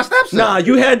 Munir's my stepson. Nah,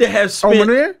 you had to have Oh, spent.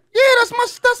 Munir? Yeah, that's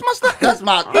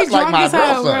like He's drunk my as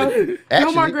hell, real son. bro. No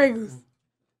Actually, more Grey Goose.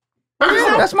 yeah,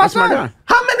 that's my That's my son. guy.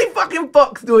 How many fucking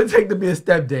fucks do it take to be a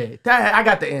stepdad? I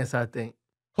got the answer, I think.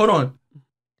 Hold on.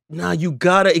 Nah, it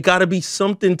gotta be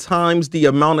something times the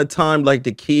amount of time like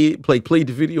the kid played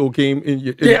the video game in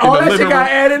your Yeah, all the that shit living got room.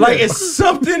 added in Like there. it's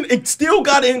something. It still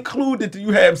gotta include that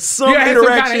you have some You had some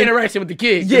interaction. kind of interaction with the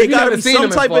kid. Yeah, You it gotta never be seen some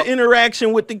him in type of fuck.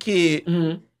 interaction with the kid.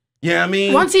 Mhm. Yeah, I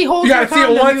mean, Once he holds You your gotta see it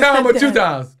condom, one you a time or 2 stepdad.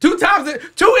 times. 2 times,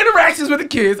 2 interactions with the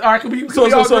kids. All right, can we so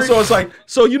all agree? it's like,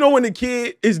 so you know when the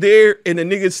kid is there and the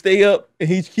nigga stay up and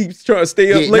he keeps trying to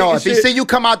stay up Yeah, late. no, and if he shit. see you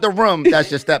come out the room,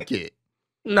 that's your stepkid.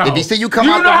 No. If he see you come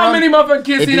you out know the how room- many motherfucking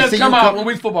kids if see he us see come you out come- when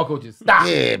we football coaches? Stop.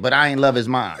 Yeah, but I ain't love his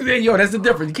mom. Yo, that's the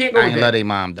difference. You can't go I with ain't love that. their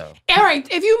mom though. All right,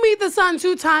 if you meet the son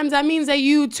 2 times, that means that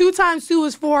you 2 times 2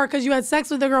 is 4 because you had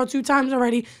sex with the girl 2 times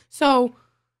already. So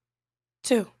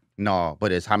 2. No,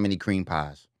 but it's how many cream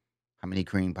pies? How many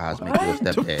cream pies make you a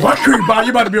stepdad? What cream body?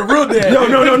 You about to be a real dad. No.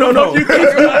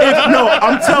 No,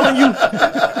 I'm telling you,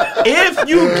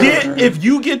 if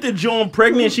you get the Joan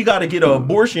pregnant, she got to get an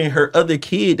abortion. Her other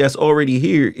kid that's already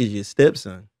here is your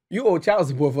stepson. You owe child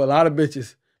support for a lot of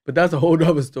bitches, but that's a whole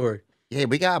other story. Yeah,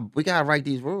 we gotta write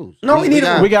these rules. No, we need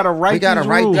to- We gotta write We gotta these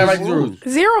write rules. these Gotta write these rules.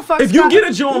 0 fucks. If you got- get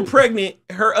a Joan pregnant,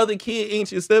 her other kid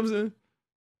ain't your stepson.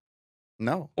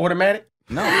 No, Automatic?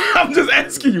 no. I'm just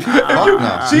asking you.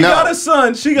 no. She No. got a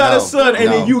son. She got No. a son, and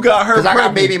No. then you got her Because I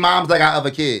pregnant. got baby moms, I got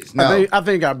other kids. No. I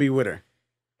think I'll be with her.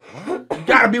 You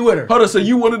gotta be with her. Hold on, so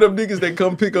you one of them niggas that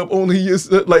come pick up only your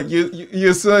son, like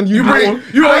your son? You bring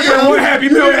You I always got am. one happy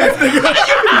meal ass nigga.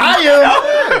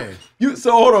 I am. you.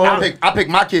 So hold on. I pick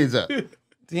my kids up.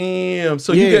 Damn.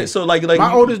 So Yeah. you get so like My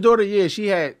you- oldest daughter, yeah, she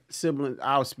had siblings.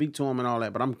 I'll speak to them and all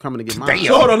that, but I'm coming to get mine. Damn.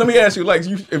 So hold on, let me ask you. Like,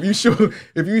 if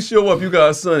you show up, you got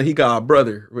a son. He got a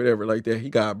brother, whatever, like that. He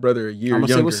got a brother a year I'ma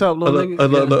younger. say, "What's up, little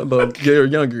nigga?" A year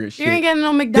younger and shit. You ain't getting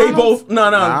no They McDonald's. both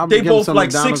I'll be they getting both some like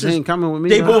McDonald's. He Sixers. ain't coming with me.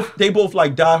 They no. they both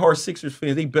like diehard Sixers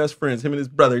fans. They best friends. Him and his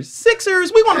brother.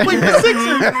 Sixers. We want to play for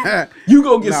Sixers. You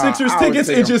go get Nah, Sixers I would tickets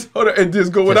take and them. just hold on, and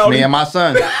just go Just without me him. and my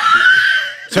son.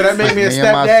 So that made me a Me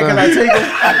and my stepdad because son.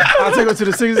 I'll take him to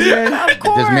the Sixers game. Of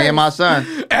course. Just me and my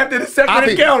son. After the second I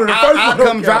encounter, the first I one come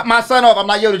don't drop count. my son off. I'm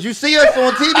like, yo, did you see us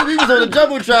on TV? We was on the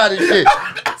Jumbotron and shit.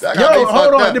 I got Yo, me hold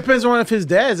fucked on. up. It depends on if his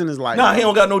dad's in his life. Nah, he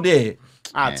don't got no dad.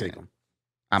 I'll take him.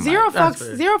 I might. 0 That's fucks.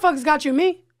 fair. 0 fucks got you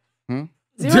me. Hmm?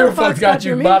 0 fucks got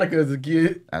you me. Monica as a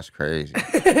kid. That's crazy.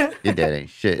 Your dad ain't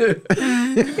shit.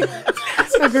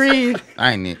 Agreed.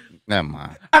 I ain't need. Never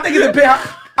mind. I think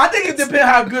it depends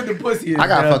how good the pussy is. I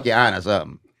gotta man. fuck your aunt or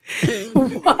something.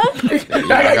 I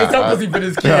gotta get some pussy for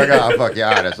this kid. I gotta fuck your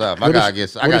aunt or something. I gotta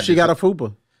get. I What gotta if she got a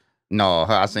fupa? No,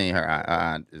 I seen her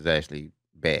aunt is actually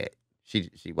bad. She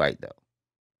white though.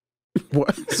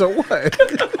 What? So what?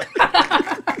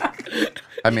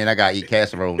 I mean, I gotta eat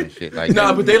casserole and shit like Nah,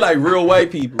 that. but they like real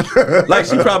white people. Like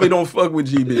she probably don't fuck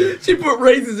with GB. She put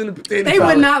raisins in the potato They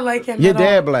salad. would not like him Your at all.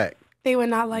 dad black. they would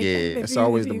not like it. It's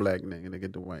always the black nigga to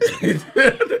get the white.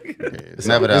 It's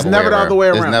never the other way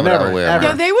around. It's never the other way around.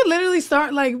 Yo, they would literally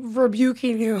start like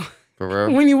rebuking you. For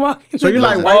real? When you walk in. So you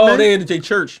like white men? They in the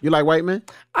church. You like white men?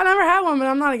 I never had one, but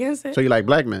I'm not against it. So you like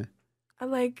black men? I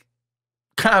like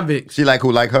convicts. She like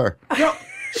who like her?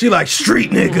 She like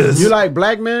street niggas. You like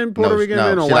black men, Puerto Rican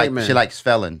men, or white men? She likes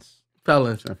felons.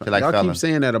 Felons. She like Y'all felons. keep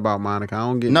saying that about Monica. I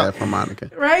don't get that from Monica.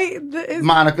 Right?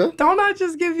 Monica. Don't I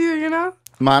just give you, you know?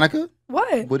 Monica.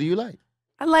 What? What do you like?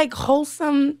 I like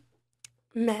wholesome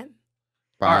men.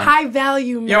 Fine. High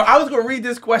value men. Yo, I was gonna read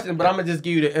this question, but I'm gonna just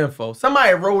give you the info.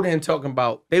 Somebody wrote in talking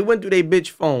about they went through their bitch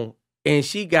phone and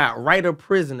she got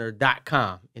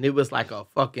writerprisoner.com and it was like a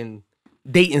fucking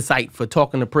dating site for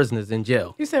talking to prisoners in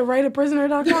jail. You said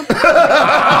writerprisoner.com?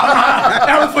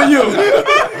 That was for you.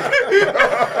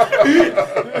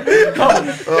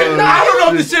 I don't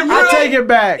know if this shit real. I take it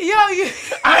back. Yo,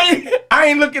 I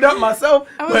ain't look it up myself,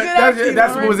 but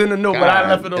that's what was in the note, but I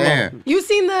left it alone. You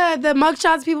seen the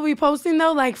mugshots people be posting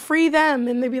though? Like free them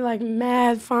and they be like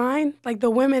mad fine. Like the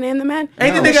women and the men.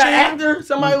 Ain't the nigga actor?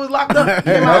 Somebody was locked up?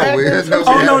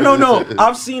 No.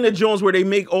 I've seen the Jones where they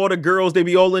make all the girls, they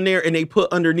be all in there and they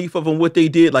put underneath of them what they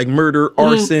did, like murder,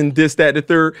 arson, this, that, the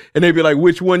third, and they be like,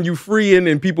 which one you freeing?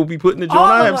 And people be putting the Jones.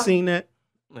 I have seen that.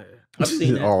 I've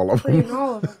seen that. All of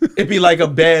them. It'd be like a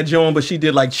bad Joan, but she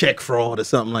did like check fraud or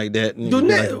something like that.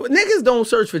 Niggas don't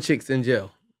search for chicks in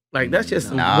jail. Like that's just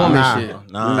some woman shit.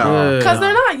 No. Because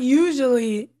they're not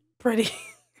usually pretty.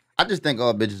 I just think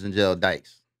all bitches in jail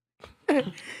dykes.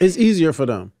 It's easier for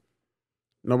them.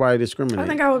 Nobody discriminates. I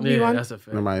think I would be one. That's a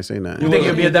fact. Nobody say that. You think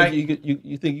you'd be a dyke?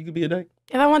 You think you could be a dyke?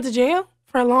 If I went to jail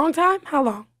for a long time, how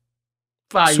long?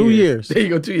 5 2 years. There you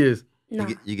go, 2 years. No.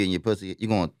 You getting your pussy? You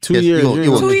going 2 kiss? years.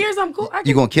 2 years, I'm cool.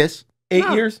 You gonna kiss? 8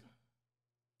 years?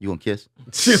 You gonna kiss?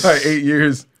 She's like 8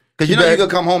 years. Because you know you could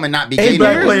come home and not be 8 gay.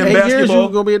 years? playing 8 years basketball. you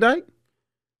gonna be a dyke?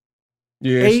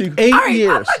 Yeah. 8 All right,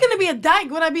 years. I'm not gonna be a dyke.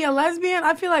 Would I be a lesbian?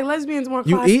 I feel like lesbians more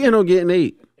You classy. eating or getting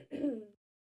 8?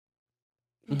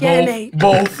 Getting 8.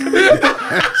 Both.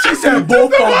 She said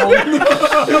both of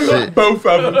them. Both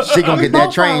of them. She gonna get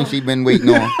that train she been waiting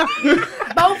on.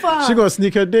 Both of them. She gonna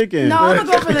sneak her dick in. No, I'm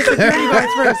gonna go for the security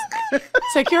guards first.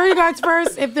 Security guards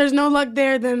first. If there's no luck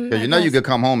there, then Because you know you could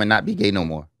come home and not be gay no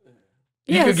more.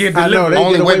 yes. You could get I know delivered. they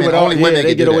Only get away women- with all. only women Yeah, they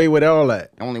can get do away that. with all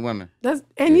that. Only women. That's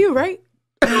and you, right?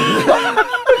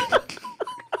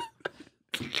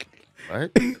 Right?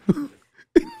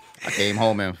 I came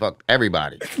home and fucked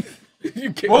everybody.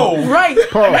 Whoa. Right.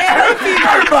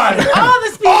 Everybody. All the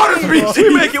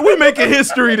species. We making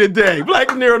history today.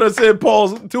 Black Nero done said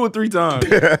pause 2 or 3 times.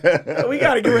 We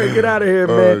gotta get ready to get out of here,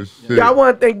 Oh, man. shit. Yeah, I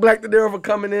want to thank Black De Niro for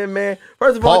coming in, man.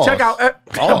 First of all, Pause. check out.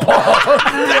 Oh.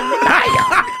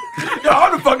 Yo,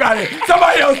 hold the fuck out of here.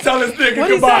 Somebody else tell this nigga What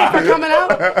did he say for goodbye. coming out?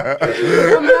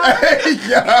 Coming out?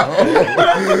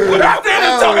 That's the end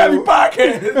of TalkHeavy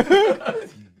podcast.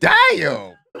 Damn.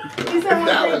 He said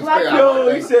one thing, black Yo,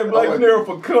 he said Black Nero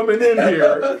for coming in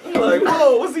here. Like,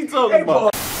 whoa, what's he talking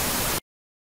about?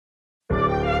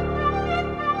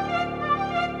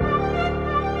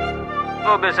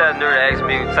 Little bitch had nerve to ask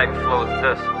me what type of flow is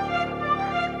this.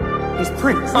 It's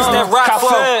Prince. It's that rock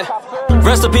flow.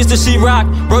 Rest in peace to She-Rock.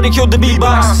 Brody killed the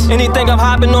beatbox. Anything I'm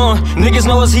hopping on, niggas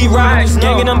know it's He-Rock.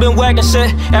 Gang and them been wagging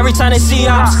shit every time they see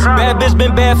ops. Bad bitch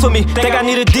been bad for me. Think I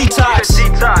need a detox.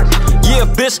 Yeah,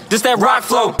 bitch, this that rock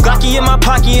flow. Glocky in my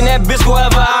pocket and that bitch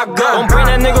wherever I go. Don't bring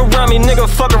that nigga around me, nigga.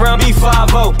 Fuck around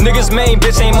B50. Niggas main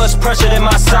bitch ain't much pressure than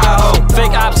my side hoe.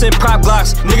 Fake ops and prop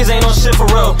glocks. Niggas ain't on shit for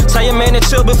real. Tell your man to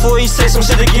chill before he say some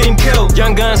shit to get him killed.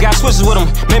 Young guns got switches with him.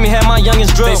 Made me have my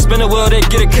youngins drill. They spin the wheel, they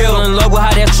get a kill. In love with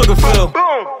how that trigger feel.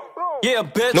 Yeah,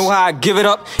 bitch. Know how I give it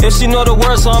up. If she know the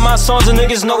words on my songs, the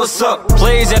niggas know what's up.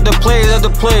 Plays at the plays at the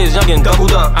plays. Youngin'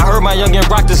 doubled up. I heard my youngin'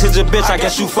 rock this hit your bitch. I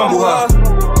guess you fumble her.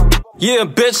 Yeah,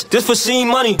 bitch, this for she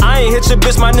money. I ain't hit your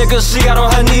bitch, my nigga, she got on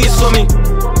her knees for me.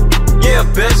 Yeah,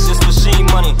 bitch, this for she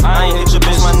money. I ain't hit your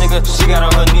bitch, my nigga, she got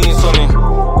on her knees for me.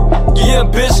 Yeah,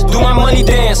 bitch, do my money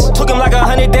dance. Took him like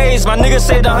 100 days, my nigga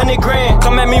saved 100 grand.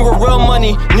 Come at me with real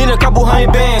money, need a couple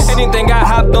hundred bands. Anything got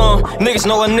hopped on, niggas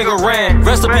know a nigga ran.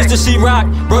 Rest in peace to She-Rock,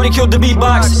 Brody killed the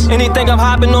beatbox. Anything I'm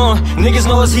hopping on, niggas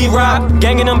know it's He-Rock.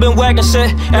 Gang and them been wagging shit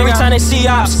every time they see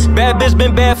ops. Bad bitch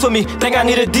been bad for me, think I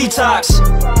need a detox.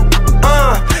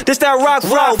 This that rock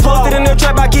flow. Posted in the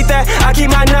trap, I keep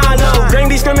my 9-0. Bring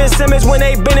these screaming Simmons when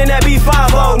they been in that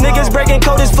B50. Niggas breaking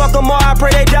code as fuck them all, I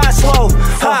pray they die slow.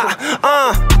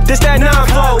 This that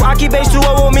 9-flow. I keep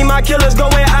H2O with me, my killers go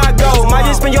where I go. Might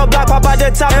just spin your block, pop out the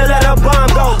top and let a bomb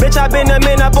go. Bitch, I been a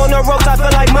man up on the ropes, I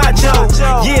feel like macho.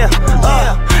 Yeah,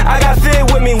 I got fear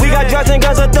with me. We got drugs and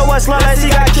guns to throw a slut like she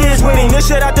got kids with him. This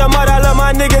shit out the mud, I love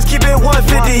my niggas, keep it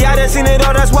 150. I done seen it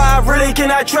all, that's why I really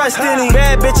cannot trust any.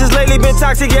 Bad bitches lately been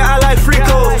toxic, yeah, I like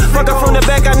freakos. Fuck her from the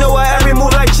back, I know her every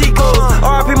move like Chico.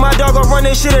 RP my dog, gon' run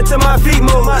this shit until my feet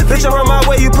move. Bitch, I'm on my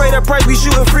way, you pay the price, we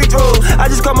shooting free throws. I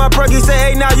just call my perky, say,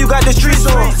 hey, now you got the streets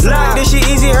on. Lock this shit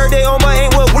easy, heard they on, but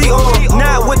ain't what we on.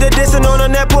 Not with the dissing on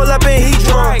that pull up and heat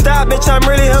drawn. Stop, bitch, I'm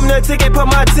really him, the ticket, put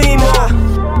my team